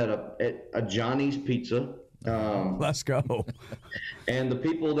Covington at a Johnny's Pizza. Let's go. And the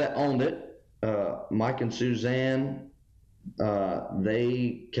people that owned it, Mike and Suzanne,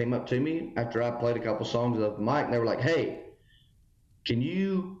 they came up to me after I played a couple songs at the open mic, and they were like, "Hey, can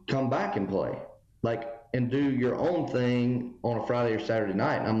you come back and play, and do your own thing on a Friday or Saturday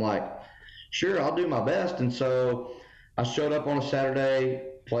night?" And I'm like, "Sure, I'll do my best." And so I showed up on a Saturday,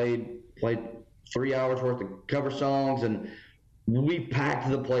 played 3 hours worth of cover songs, and we packed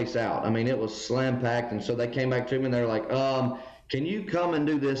the place out. I mean, it was slam packed. And so they came back to me and they were like, "Can you come and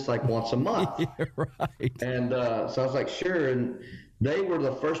do this once a month?" Yeah, right. And so I was like, "Sure." And they were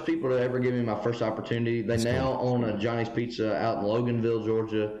the first people to ever give me my first opportunity. They now own a Johnny's Pizza out in Loganville,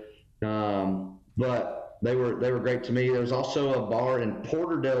 Georgia. But they were great to me. There was also a bar in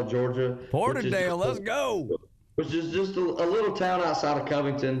Porterdale, Georgia. Let's go. Which is just a little town outside of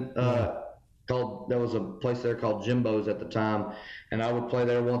Covington. There was a place there called Jimbo's at the time, and I would play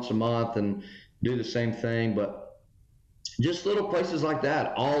there once a month and do the same thing. But just little places like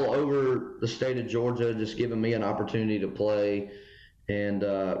that all over the state of Georgia, just giving me an opportunity to play and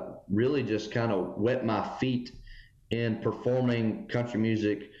really just kind of wet my feet in performing country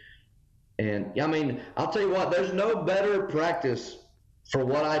music. And I mean, I'll tell you what, there's no better practice for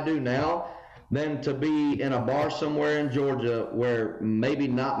what I do now than to be in a bar somewhere in Georgia where maybe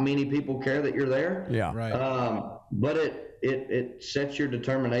not many people care that you're there. Yeah, right. But it sets your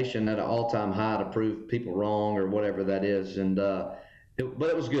determination at an all-time high to prove people wrong or whatever that is. And but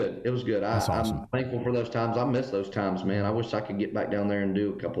it was good. It was good. Awesome. I'm thankful for those times. I miss those times, man. I wish I could get back down there and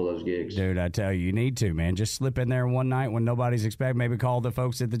do a couple of those gigs. Dude, I tell you need to, man. Just slip in there one night when nobody's expecting. Maybe call the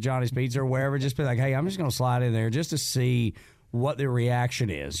folks at the Johnny's Pizza or wherever. Just be like, "Hey, I'm just going to slide in there just to see what the reaction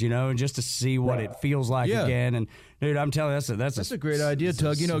is, and just to see what it feels like again." And dude, I'm telling you, that's a great idea,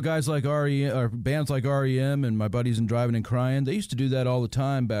 Tug. Guys like REM or bands like REM and my buddies in Driving and Crying, they used to do that all the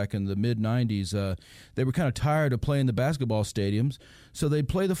time back in the mid '90s. They were kind of tired of playing the basketball stadiums, so they'd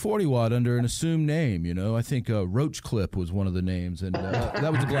play the 40 watt under an assumed name. I think Roach Clip was one of the names, and that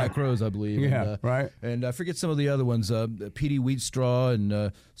was the Black Crowes, I believe. Yeah, right. And I forget some of the other ones, Petey Wheatstraw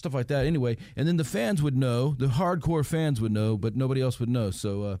and stuff like that. Anyway, and then the fans would know, the hardcore fans would know, but nobody else would know.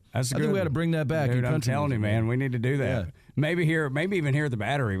 So I think we had to bring that back. Dude, I'm telling you, man, we need to do that. Yeah. Maybe even here at the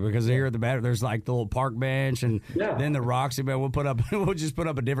Battery, because here at the Battery there's like the little park bench, and then the Roxy band. We'll just put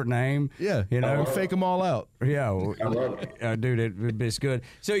up a different name. Yeah, we'll fake them all out. Yeah, I love it. Dude, it's good.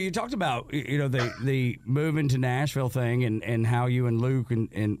 So you talked about the moving to Nashville thing and how you and Luke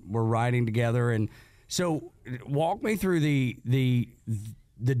and were riding together, and so walk me through the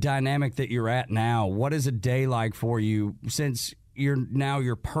dynamic that you're at now. What is a day like for you since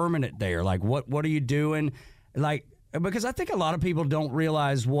you're permanent there? Like what are you doing? Because I think a lot of people don't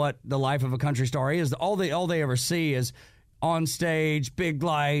realize what the life of a country star is. All they ever see is on stage, big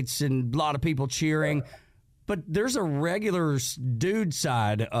lights, and a lot of people cheering. But there's a regular dude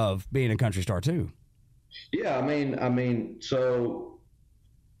side of being a country star too. Yeah, I mean, so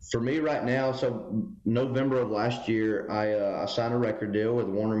for me right now, so November of last year, I signed a record deal with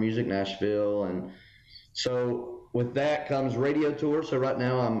Warner Music Nashville, and so with that comes radio tours. So right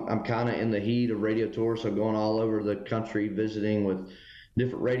now I'm kind of in the heat of radio tours, so going all over the country, visiting with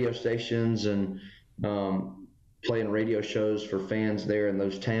different radio stations and playing radio shows for fans there in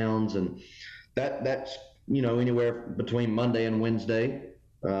those towns, and that's anywhere between Monday and Wednesday,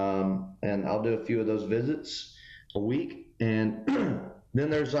 and I'll do a few of those visits a week, and then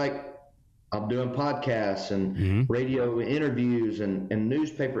there's I'm doing podcasts and radio interviews and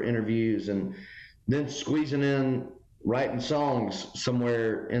newspaper interviews, and then squeezing in writing songs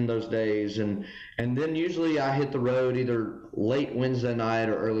somewhere in those days, and then usually I hit the road either late Wednesday night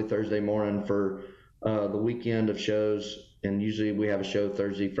or early Thursday morning for the weekend of shows, and usually we have a show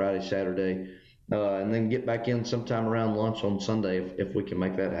Thursday, Friday, Saturday, and then get back in sometime around lunch on Sunday if we can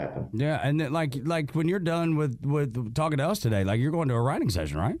make that happen. Yeah, and then, like when you're done with talking to us today, you're going to a writing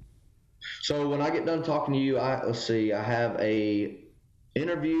session, right? So when I get done talking to you, I have a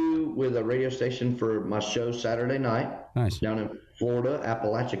interview with a radio station for my show Saturday night. Nice. Down in Florida,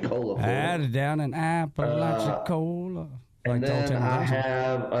 Apalachicola, Florida. Down in Apalachicola. And then I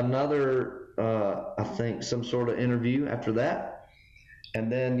have another, I think, some sort of interview after that.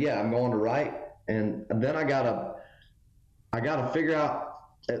 And then, I'm going to write. And then I gotta figure out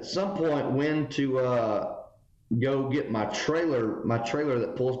at some point when to go get my trailer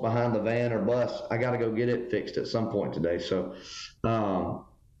that pulls behind the van or bus. I got to go get it fixed at some point today. So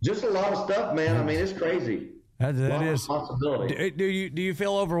Just a lot of stuff, man. I mean, it's crazy. That is responsibility. Do you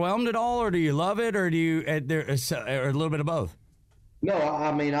feel overwhelmed at all, or do you love it, or do you or a little bit of both? No,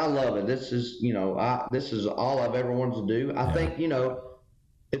 I mean, I love it. This is, this is all I've ever wanted to do. I think,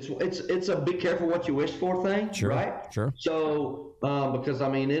 it's a be careful what you wish for thing, right? Sure. So, because I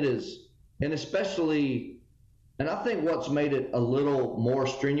mean, it is, and especially, and I think what's made it a little more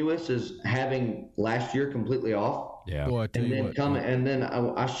strenuous is having last year completely off. Yeah. Boy, and then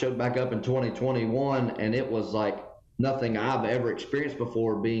I showed back up in 2021, and it was like nothing I've ever experienced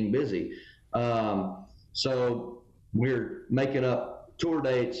before being busy. So we're making up tour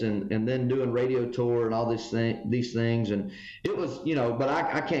dates and then doing radio tour and all these things. And it was, but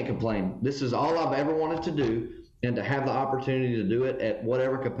I can't complain. This is all I've ever wanted to do. And to have the opportunity to do it at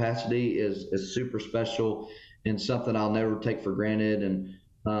whatever capacity is super special and something I'll never take for granted. And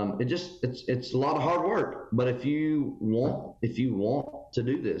it's a lot of hard work, but if you want to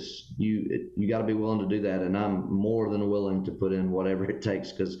do this, you got to be willing to do that. And I'm more than willing to put in whatever it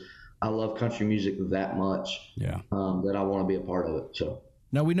takes, because I love country music that much. Yeah. That I want to be a part of it. So.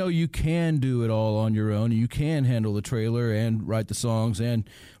 Now, we know you can do it all on your own. You can handle the trailer and write the songs and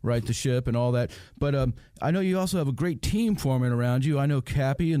write the ship and all that. But I know you also have a great team forming around you. I know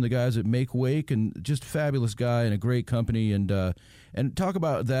Cappy and the guys at Make Wake, and just fabulous guy and a great company. And talk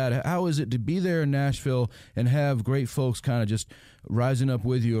about that. How is it to be there in Nashville and have great folks kind of just rising up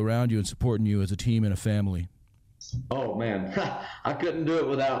with you, around you, and supporting you as a team and a family? Oh man, I couldn't do it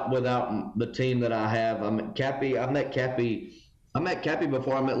without the team that I have. I met Cappy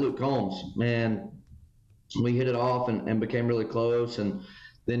before I met Luke Combs. Man, we hit it off and became really close. And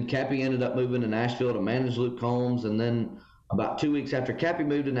then Cappy ended up moving to Nashville to manage Luke Combs. And then about 2 weeks after Cappy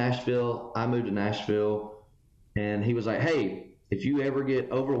moved to Nashville, I moved to Nashville. And he was like, hey, if you ever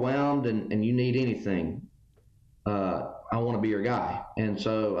get overwhelmed and you need anything, I want to be your guy. And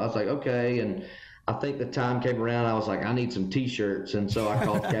so I was like, okay. And I think the time came around, I was like, I need some T-shirts. And so I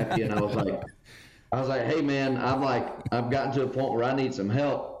called Cappy and I was like, hey man, I've gotten to a point where I need some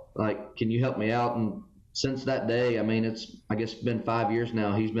help. Like, can you help me out? And since that day, I mean, I guess it's been 5 years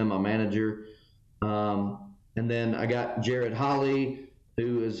now. He's been my manager. And then I got Jared Holly,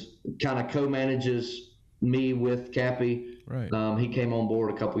 who is kind of co-manages me with Cappy. Right. He came on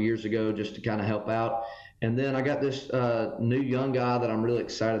board a couple years ago just to kind of help out. And then I got this new young guy that I'm really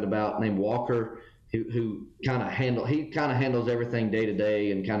excited about named Walker, who kind of handles everything day to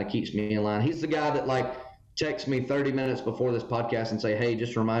day and kind of keeps me in line. He's the guy that texts me 30 minutes before this podcast and say, hey,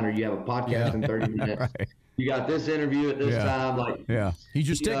 just a reminder, you have a podcast in 30 minutes. Right. You got this interview at this time. He's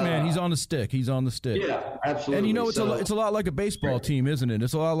your stick man. He's on the stick. Yeah, absolutely. And it's a lot like a baseball team, isn't it?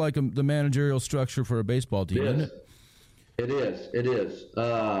 It's a lot like the managerial structure for a baseball team, isn't it? It is.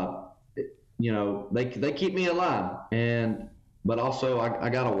 They keep me in line, but also I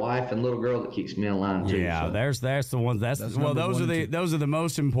got a wife and little girl that keeps me in line too. Yeah, so. There's the ones. Those are the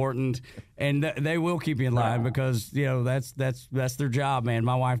most important, and they will keep you in line because that's their job, man.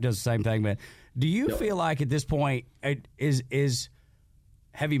 My wife does the same thing, man. Do you feel like at this point have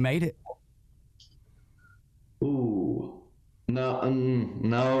you made it? Ooh,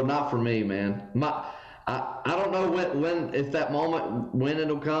 no, not for me, man. I don't know when if that moment when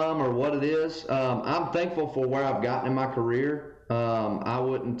it'll come or what it is. I'm thankful for where I've gotten in my career. I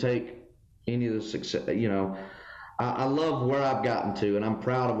wouldn't take any of the success. I love where I've gotten to, and I'm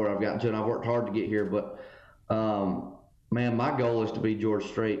proud of where I've gotten to, and I've worked hard to get here. But man, my goal is to be George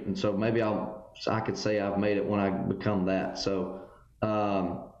Strait, and so maybe I could say I've made it when I become that. So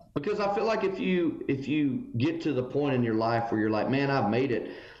because I feel like if you get to the point in your life where you're like, man, I've made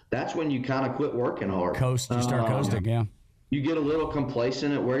it. That's when you kind of quit working hard. You start coasting, yeah. You get a little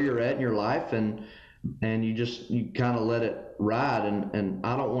complacent at where you're at in your life, and you kind of let it ride. And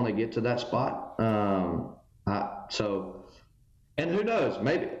I don't want to get to that spot. And who knows?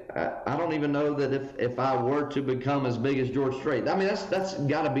 Maybe I don't even know that if I were to become as big as George Strait. I mean, that's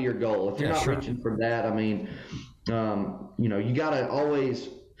got to be your goal. If you're not reaching for that, I mean, you got to always.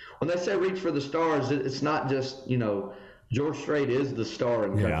 When they say reach for the stars, it's not just George Strait is the star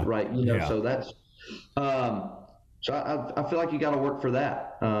in country, right? So that's so I feel like you got to work for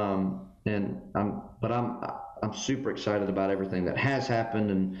that. And I'm super excited about everything that has happened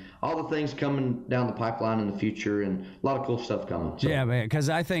and all the things coming down the pipeline in the future and a lot of cool stuff coming. So. Yeah, man, because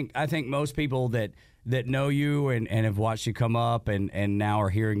I think most people that know you and have watched you come up and now are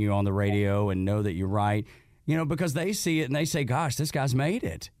hearing you on the radio and know that you're right, because they see it and they say, gosh, this guy's made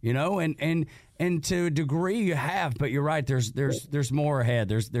it, and to a degree you have, but you're right. There's more ahead.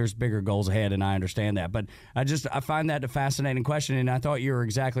 There's bigger goals ahead, and I understand that. But I find that a fascinating question, and I thought you were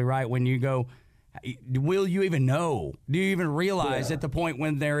exactly right when you go, will you even know? Do you even realize at the point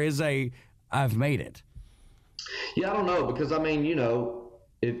when there is I've made it? Yeah, I don't know, because I mean,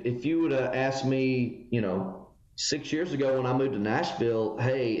 if you would have asked me, 6 years ago when I moved to Nashville,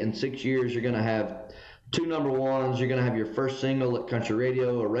 hey, in 6 years you're going to have 2 number ones, you're going to have your first single at country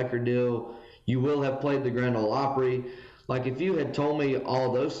radio, a record deal, you will have played the Grand Ole Opry. Like, if you had told me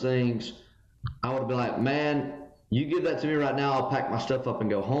all those things, I would have been like, man, you give that to me right now, I'll pack my stuff up and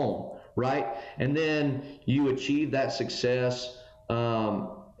go home, right? And then you achieve that success,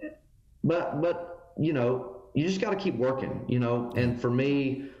 but you just got to keep working, and for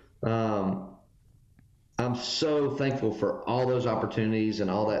me, I'm so thankful for all those opportunities and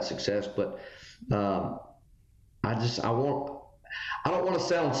all that success, but I don't want to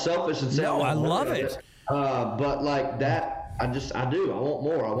sound selfish and say, no, I love it. But like that, I do. I want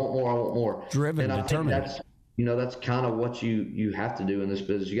more. Driven, and determined. I think that's kind of what you have to do in this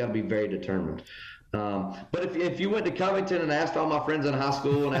business. You got to be very determined. But if you went to Covington and asked all my friends in high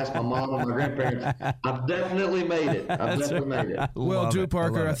school and asked my mom and my grandparents, I've definitely made it. Well, Drew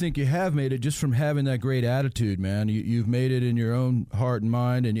Parker, I think you have made it just from having that great attitude, man. You've made it in your own heart and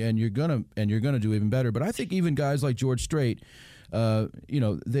mind, and you're gonna do even better. But I think even guys like George Strait,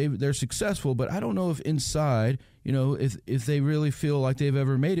 they're successful, but I don't know if inside, if they really feel like they've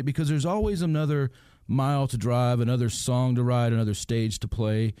ever made it, because there's always another mile to drive, another song to write, another stage to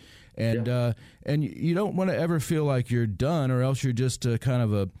play. And and you don't want to ever feel like you're done, or else you're just kind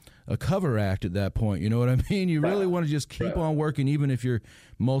of a cover act at that point. You know what I mean? You really want to just keep on working, even if you're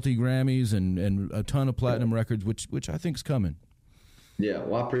multi-Grammys and a ton of platinum records, which I think is coming. Yeah,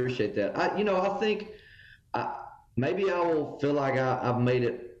 well, I appreciate that. I think maybe I will feel like I've made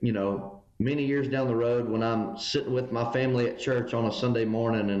it, many years down the road when I'm sitting with my family at church on a Sunday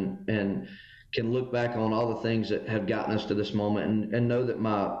morning and can look back on all the things that have gotten us to this moment and know that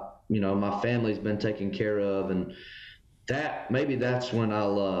my family's been taken care of, and maybe that's when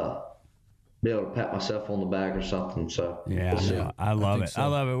I'll be able to pat myself on the back or something. So yeah, I love it. So. I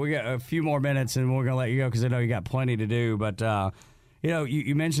love it. We got a few more minutes and we're gonna let you go because I know you got plenty to do. But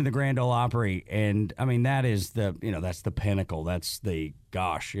you mentioned the Grand Ole Opry, and I mean that is that's the pinnacle. That's the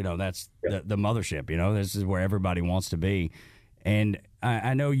that's the mothership. This is where everybody wants to be. And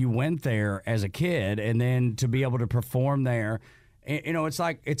I know you went there as a kid, and then to be able to perform there.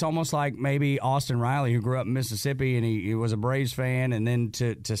 It's almost like maybe Austin Riley, who grew up in Mississippi and he was a Braves fan, and then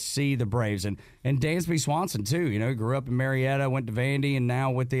to see the Braves and Dansby Swanson too. He grew up in Marietta, went to Vandy, and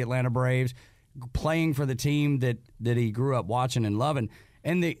now with the Atlanta Braves, playing for the team that he grew up watching and loving.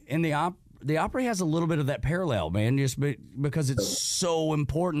 And the Opry has a little bit of that parallel, man, just because it's so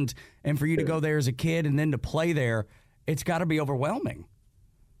important. And for you to go there as a kid and then to play there, it's got to be overwhelming.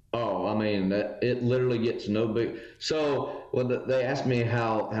 Oh, I mean, it literally gets no big. So when they asked me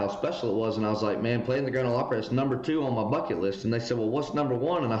how special it was, and I was like, man, playing the Grand Ole Opry is number 2 on my bucket list. And they said, well, what's number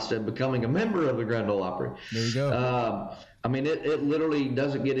 1? And I said, becoming a member of the Grand Ole Opry. There you go. I mean, it literally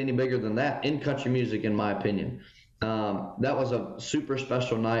doesn't get any bigger than that in country music, in my opinion. That was a super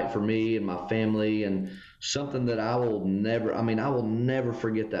special night for me and my family, and something that I will never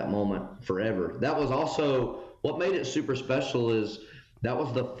forget that moment forever. That was also what made it super special is that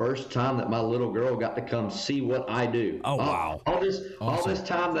was the first time that my little girl got to come see what I do. Oh, wow. All this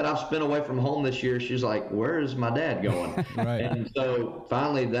time that I've spent away from home this year, she's like, where is my dad going? Right. And so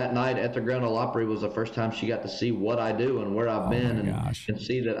finally that night at the Grand Ole Opry was the first time she got to see what I do and where I've been and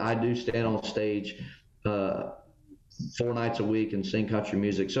see that I do stand on stage 4 nights a week and sing country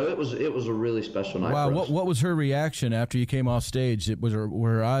music. So it was a really special night. Wow, for us. What was her reaction after you came off stage? Were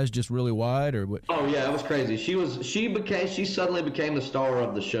her eyes just really wide, or what? Oh yeah, it was crazy. She suddenly became the star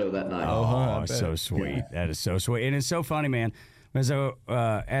of the show that night. Oh, so sweet. Yeah. That is so sweet, and it's so funny, man. So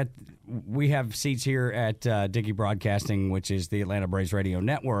we have seats here at Dickey Broadcasting, which is the Atlanta Braves Radio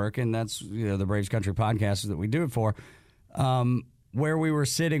Network, and that's the Braves Country podcast that we do it for. Where we were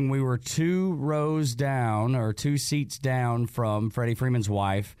sitting, we were 2 rows down or 2 seats down from Freddie Freeman's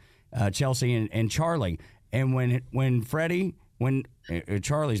wife, Chelsea and Charlie. And when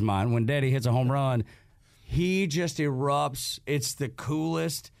Charlie's mine, when Daddy hits a home run, he just erupts. It's the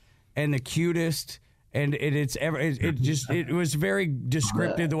coolest and the cutest, and it was very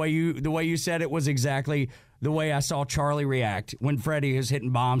descriptive. The way you said it was exactly the way I saw Charlie react when Freddie is hitting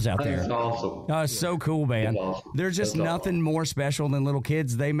bombs out there. That's awesome. Oh, it's so cool, man. Awesome. There's just nothing more special than little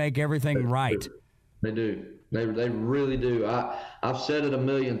kids. They make everything right. They do. They really do. I've said it a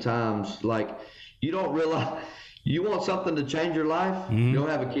million times. Like, you don't realize you want something to change your life, go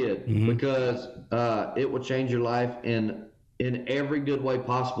have a kid, because it will change your life in every good way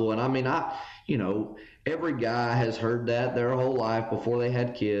possible. And I mean, every guy has heard that their whole life before they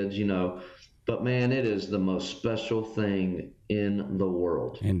had kids, but man, it is the most special thing in the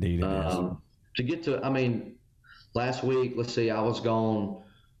world. Indeed it is. To get to, I mean, last week, let's see, I was gone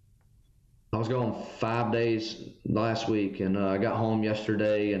 5 days last week, and I got home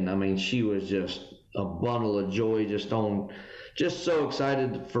yesterday, and I mean, she was just a bundle of joy, just so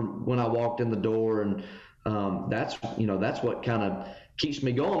excited for when I walked in the door. And that's what kind of keeps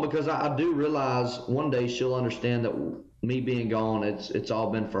me going, because I do realize one day she'll understand that me being gone, it's all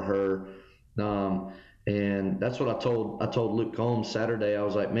been for her. And that's what I told Luke Combs Saturday. I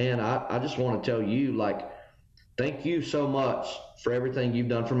was like, man, I just want to tell you, like, thank you so much for everything you've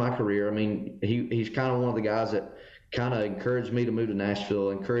done for my career. I mean, he's kind of one of the guys that kind of encouraged me to move to Nashville,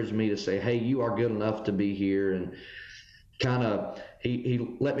 encouraged me to say, hey, you are good enough to be here. And kind of,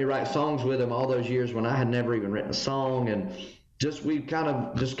 he let me write songs with him all those years when I had never even written a song. And we've kind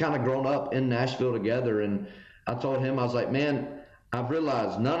of grown up in Nashville together. And I told him, I was like, man, I've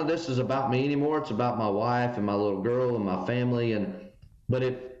realized none of this is about me anymore. It's about my wife and my little girl and my family.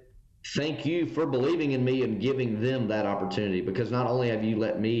 Thank you for believing in me and giving them that opportunity, because not only have you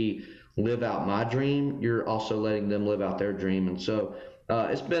let me live out my dream, you're also letting them live out their dream. And so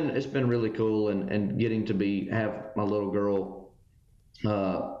it's been really cool, and getting to have my little girl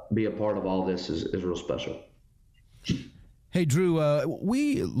be a part of all this is real special. Hey, Drew,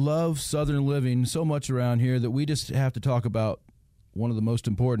 we love Southern living so much around here that we just have to talk about one of the most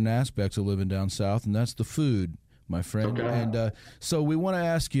important aspects of living down south, and that's the food, my friend. Okay. And so we want to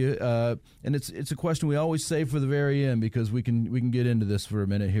ask you, and it's a question we always save for the very end, because we can get into this for a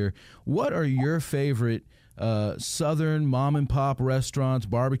minute here. What are your favorite Southern mom and pop restaurants,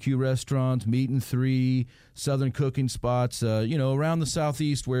 barbecue restaurants, meat and three, Southern cooking spots, around the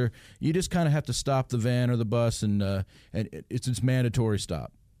Southeast, where you just kind of have to stop the van or the bus and it's mandatory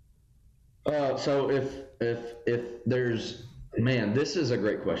stop? So if there's, man, this is a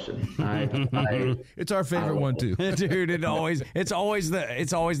great question. It's our favorite one too, dude. It's always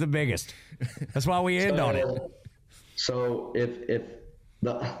the biggest. That's why we end on it. So if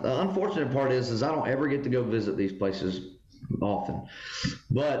the unfortunate part is I don't ever get to go visit these places often,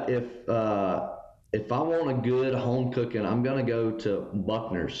 but if I want a good home cooking, I'm gonna go to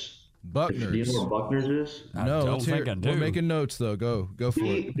Buckner's. Buckner's. Do you know what Buckner's is? No, don't think I do. We're making notes though. Go for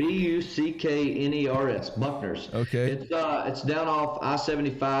it. Buckners. Buckner's. Okay. It's down off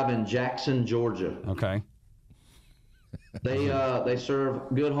I-75 in Jackson, Georgia. Okay. They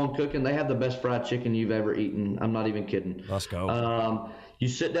serve good home cooking. They have the best fried chicken you've ever eaten. I'm not even kidding. Let's go. You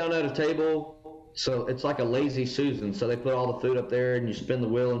sit down at a table, so it's like a lazy Susan. So they put all the food up there, and you spin the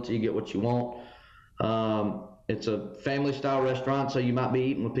wheel until you get what you want. It's a family-style restaurant, so you might be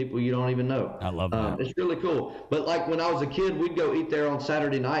eating with people you don't even know. I love that. It's really cool. But like when I was a kid, we'd go eat there on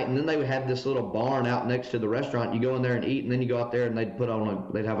Saturday night, and then they would have this little barn out next to the restaurant. You go in there and eat, and then you go out there and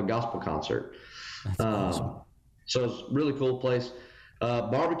they'd have a gospel concert. That's awesome. So it's a really cool place.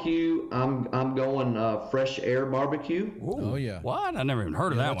 Barbecue, I'm going Fresh Air Barbecue. Ooh, oh yeah. What? I never even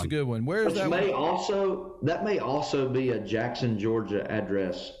heard of that That's one. a good one. Where is that one? That may also be a Jackson, Georgia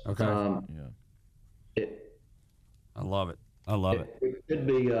address. Okay. I love it. It could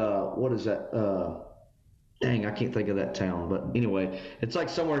be, what is that? Dang, I can't think of that town. But anyway, it's like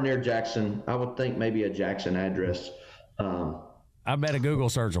somewhere near Jackson. I would think maybe a Jackson address. I bet a Google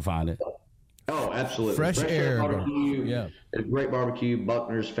search will find it. Oh, absolutely. Fresh Air Barbecue. Yeah. A great barbecue.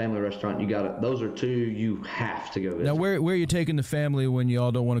 Buckner's Family Restaurant. You got it. Those are two you have to go visit. Now, where are you taking the family when you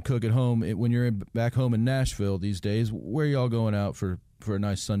all don't want to cook at home? When you're back home in Nashville these days, where are y'all going out for a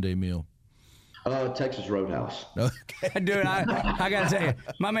nice Sunday meal? Texas Roadhouse. Okay. Dude, I got to tell you,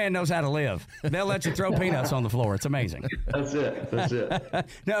 my man knows how to live. They'll let you throw peanuts on the floor. It's amazing. That's it.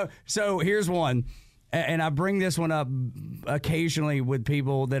 No, so here's one, and I bring this one up occasionally with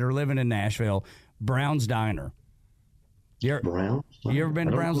people that are living in Nashville, Brown's Diner. You ever been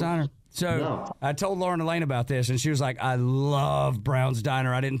to Brown's Diner? So no. I told Lauren Elaine about this, and she was like, I love Brown's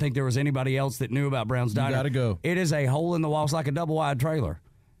Diner. I didn't think there was anybody else that knew about Brown's Diner. You got to go. It is a hole in the wall. It's like a double-wide trailer.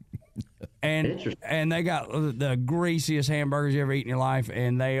 And they got the greasiest hamburgers you ever eat in your life,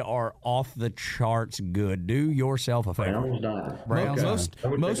 and they are off the charts good. Do yourself a favor. Brown's Diner.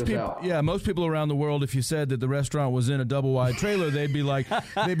 Most people around the world, if you said that the restaurant was in a double wide trailer, they'd be like,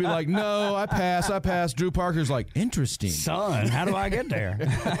 no, I pass. Drew Parker's like, interesting. Son, how do I get there?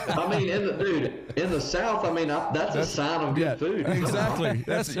 I mean, in the South, I mean, that's a sign of good food. Exactly.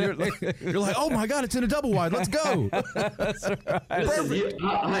 You're like, oh my God, it's in a double wide. Let's go. Listen,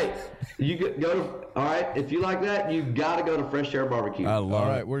 All right, if you like that, you got to go to Fresh Air Barbecue. I love All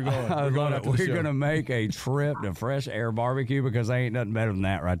right, it. we're going. I We're going love after it. the We're show. going to make a trip to Fresh Air Barbecue because there ain't nothing better than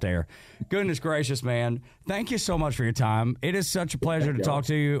that right there. Goodness gracious, man. Thank you so much for your time. It is such a pleasure to talk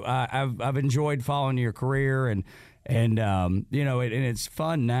to you. I've enjoyed following your career and you know, and it's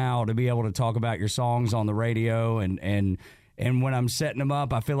fun now to be able to talk about your songs on the radio and when I'm setting them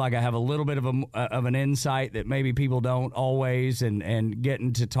up, I feel like I have a little bit of an insight that maybe people don't always, and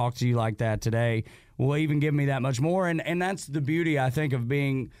getting to talk to you like that today will even give me that much more. And that's the beauty, I think, of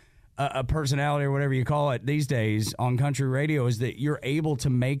being a personality or whatever you call it these days on country radio, is that you're able to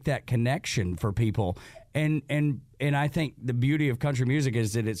make that connection for people. And I think the beauty of country music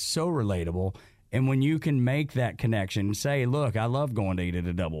is that it's so relatable. And when you can make that connection, say, look, I love going to eat at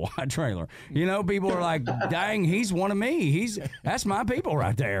a double wide trailer. You know, people are like, dang, he's one of me. That's my people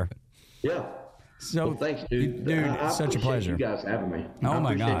right there. Yeah. So well, thanks, dude. It's such a pleasure. You guys having me. Oh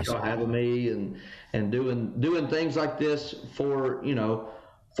my gosh. I appreciate y'all having me and doing things like this for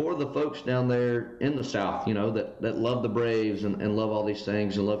the folks down there in the South, you know, that love the Braves and love all these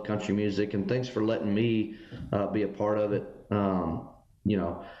things and love country music. And thanks for letting me be a part of it. You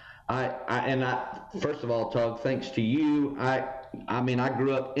know, I first of all, Tug, thanks to you. I mean, I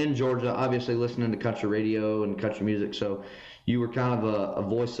grew up in Georgia, obviously listening to country radio and country music. So you were kind of a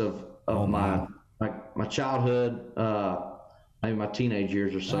voice of my childhood, maybe my teenage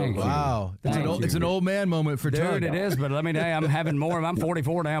years or so. Wow. It's an old man moment for Tug. Dude, it is, but let me tell you, I'm having more. I'm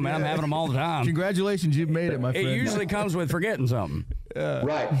 44 now, man. I'm having them all the time. Congratulations, you've made it, my friend. It usually comes with forgetting something.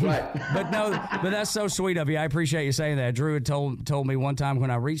 Right. But that's so sweet of you. I appreciate you saying that. Drew had told me one time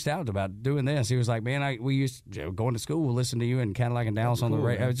when I reached out about doing this, he was like, man, we used going to school, listen to you in Cadillac and Dallas on the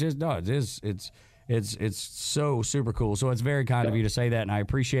radio. It's just, no, it's so super cool. So it's very kind of you to say that, and I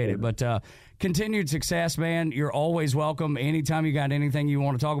appreciate it. But continued success, man. You're always welcome. Anytime you got anything you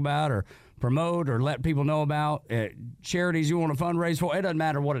want to talk about or promote or let people know about, charities you want to fundraise for, it doesn't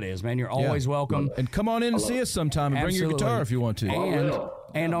matter what it is, man. You're always welcome. And come on in and see us sometime and bring your guitar if you want to.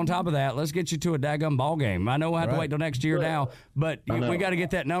 And on top of that, let's get you to a daggum ball game. I know we'll have to wait till next year now, but we got to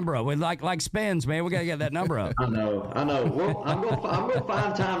get that number up. We like Spins, man. We got to get that number up. I know. Well, I'm gonna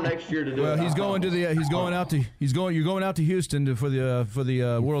find time next year to do it. Well, you're going out to Houston for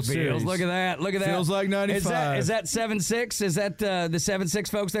the World Series. Look at that. Feels like 95. Is that 7-6? Is that the 7-6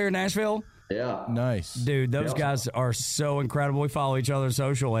 folks there in Nashville? Yeah. Nice. Dude, those guys are so incredible. We follow each other on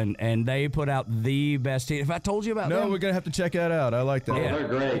social, and they put out the best team. If I told you about them. No, we're going to have to check that out. I like that. Yeah. They're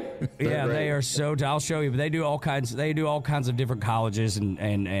great. They are so. I'll show you. But they do all kinds of different colleges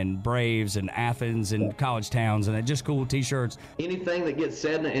and Braves and Athens and college towns, and they're just cool T-shirts. Anything that gets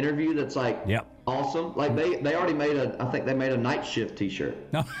said in an interview that's like awesome. Like they already made I think they made a night shift T-shirt.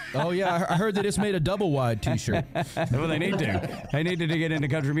 No. Oh yeah, I heard they just made a double wide T-shirt. Well, they need to. They needed to get into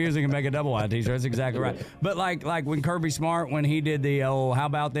country music and make a double wide T-shirt. That's exactly right. But like when Kirby Smart, when he did the how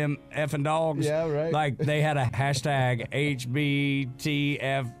about them effing dogs? Yeah, right. Like they had a hashtag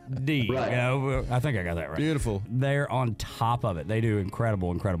HBTFD. Right. You know, I think I got that right. Beautiful. They're on top of it. They do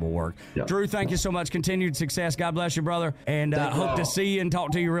incredible work. Yep. Drew, thank you so much. Continued success. God bless you, brother. And hope to see you and talk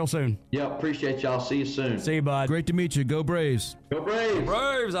to you real soon. Yeah, appreciate y'all. See you soon. See you, bud. Great to meet you. Go Braves. Go Braves.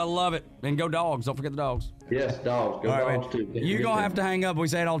 Braves, I love it. And go Dogs. Don't forget the Dogs. Yes, dogs. Go All right, Dogs, too. You're going to have to hang up. We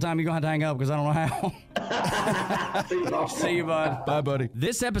say it all the time. You're going to have to hang up because I don't know how. See you, bud. Bye, buddy.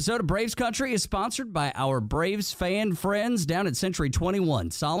 This episode of Braves Country is sponsored by our Braves fan friends down at Century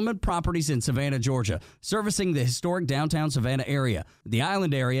 21, Solomon Properties in Savannah, Georgia, servicing the historic downtown Savannah area, the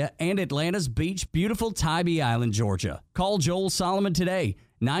island area, and Atlanta's beach, beautiful Tybee Island, Georgia. Call Joel Solomon today,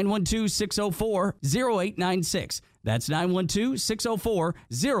 912-604-0896. That's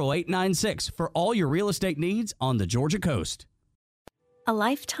 912-604-0896 for all your real estate needs on the Georgia coast. A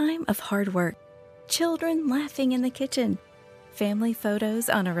lifetime of hard work, children laughing in the kitchen, family photos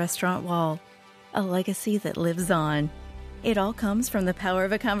on a restaurant wall, a legacy that lives on. It all comes from the power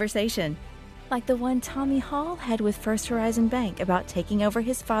of a conversation, like the one Tommy Hall had with First Horizon Bank about taking over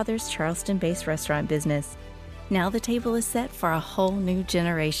his father's Charleston-based restaurant business. Now the table is set for a whole new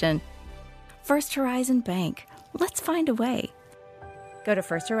generation. First Horizon Bank. Let's find a way. Go to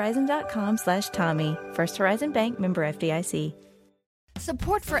firsthorizon.com/Tommy. First Horizon Bank, member FDIC.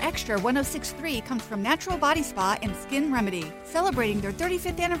 Support for Extra 106.3 comes from Natural Body Spa and Skin Remedy, celebrating their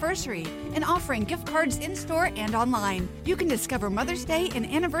 35th anniversary and offering gift cards in-store and online. You can discover Mother's Day and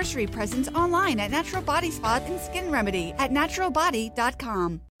anniversary presents online at Natural Body Spa and Skin Remedy at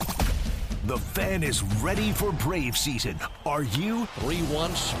naturalbody.com. The Fan is ready for Brave season. Are you?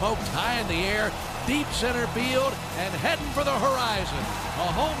 3-1 smoked high in the air, deep center field, and heading for the horizon.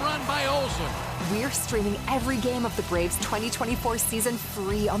 A home run by Olsen. We're streaming every game of the Braves 2024 season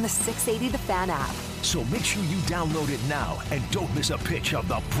free on the 680 The Fan app. So make sure you download it now and don't miss a pitch of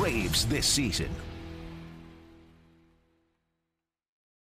the Braves this season.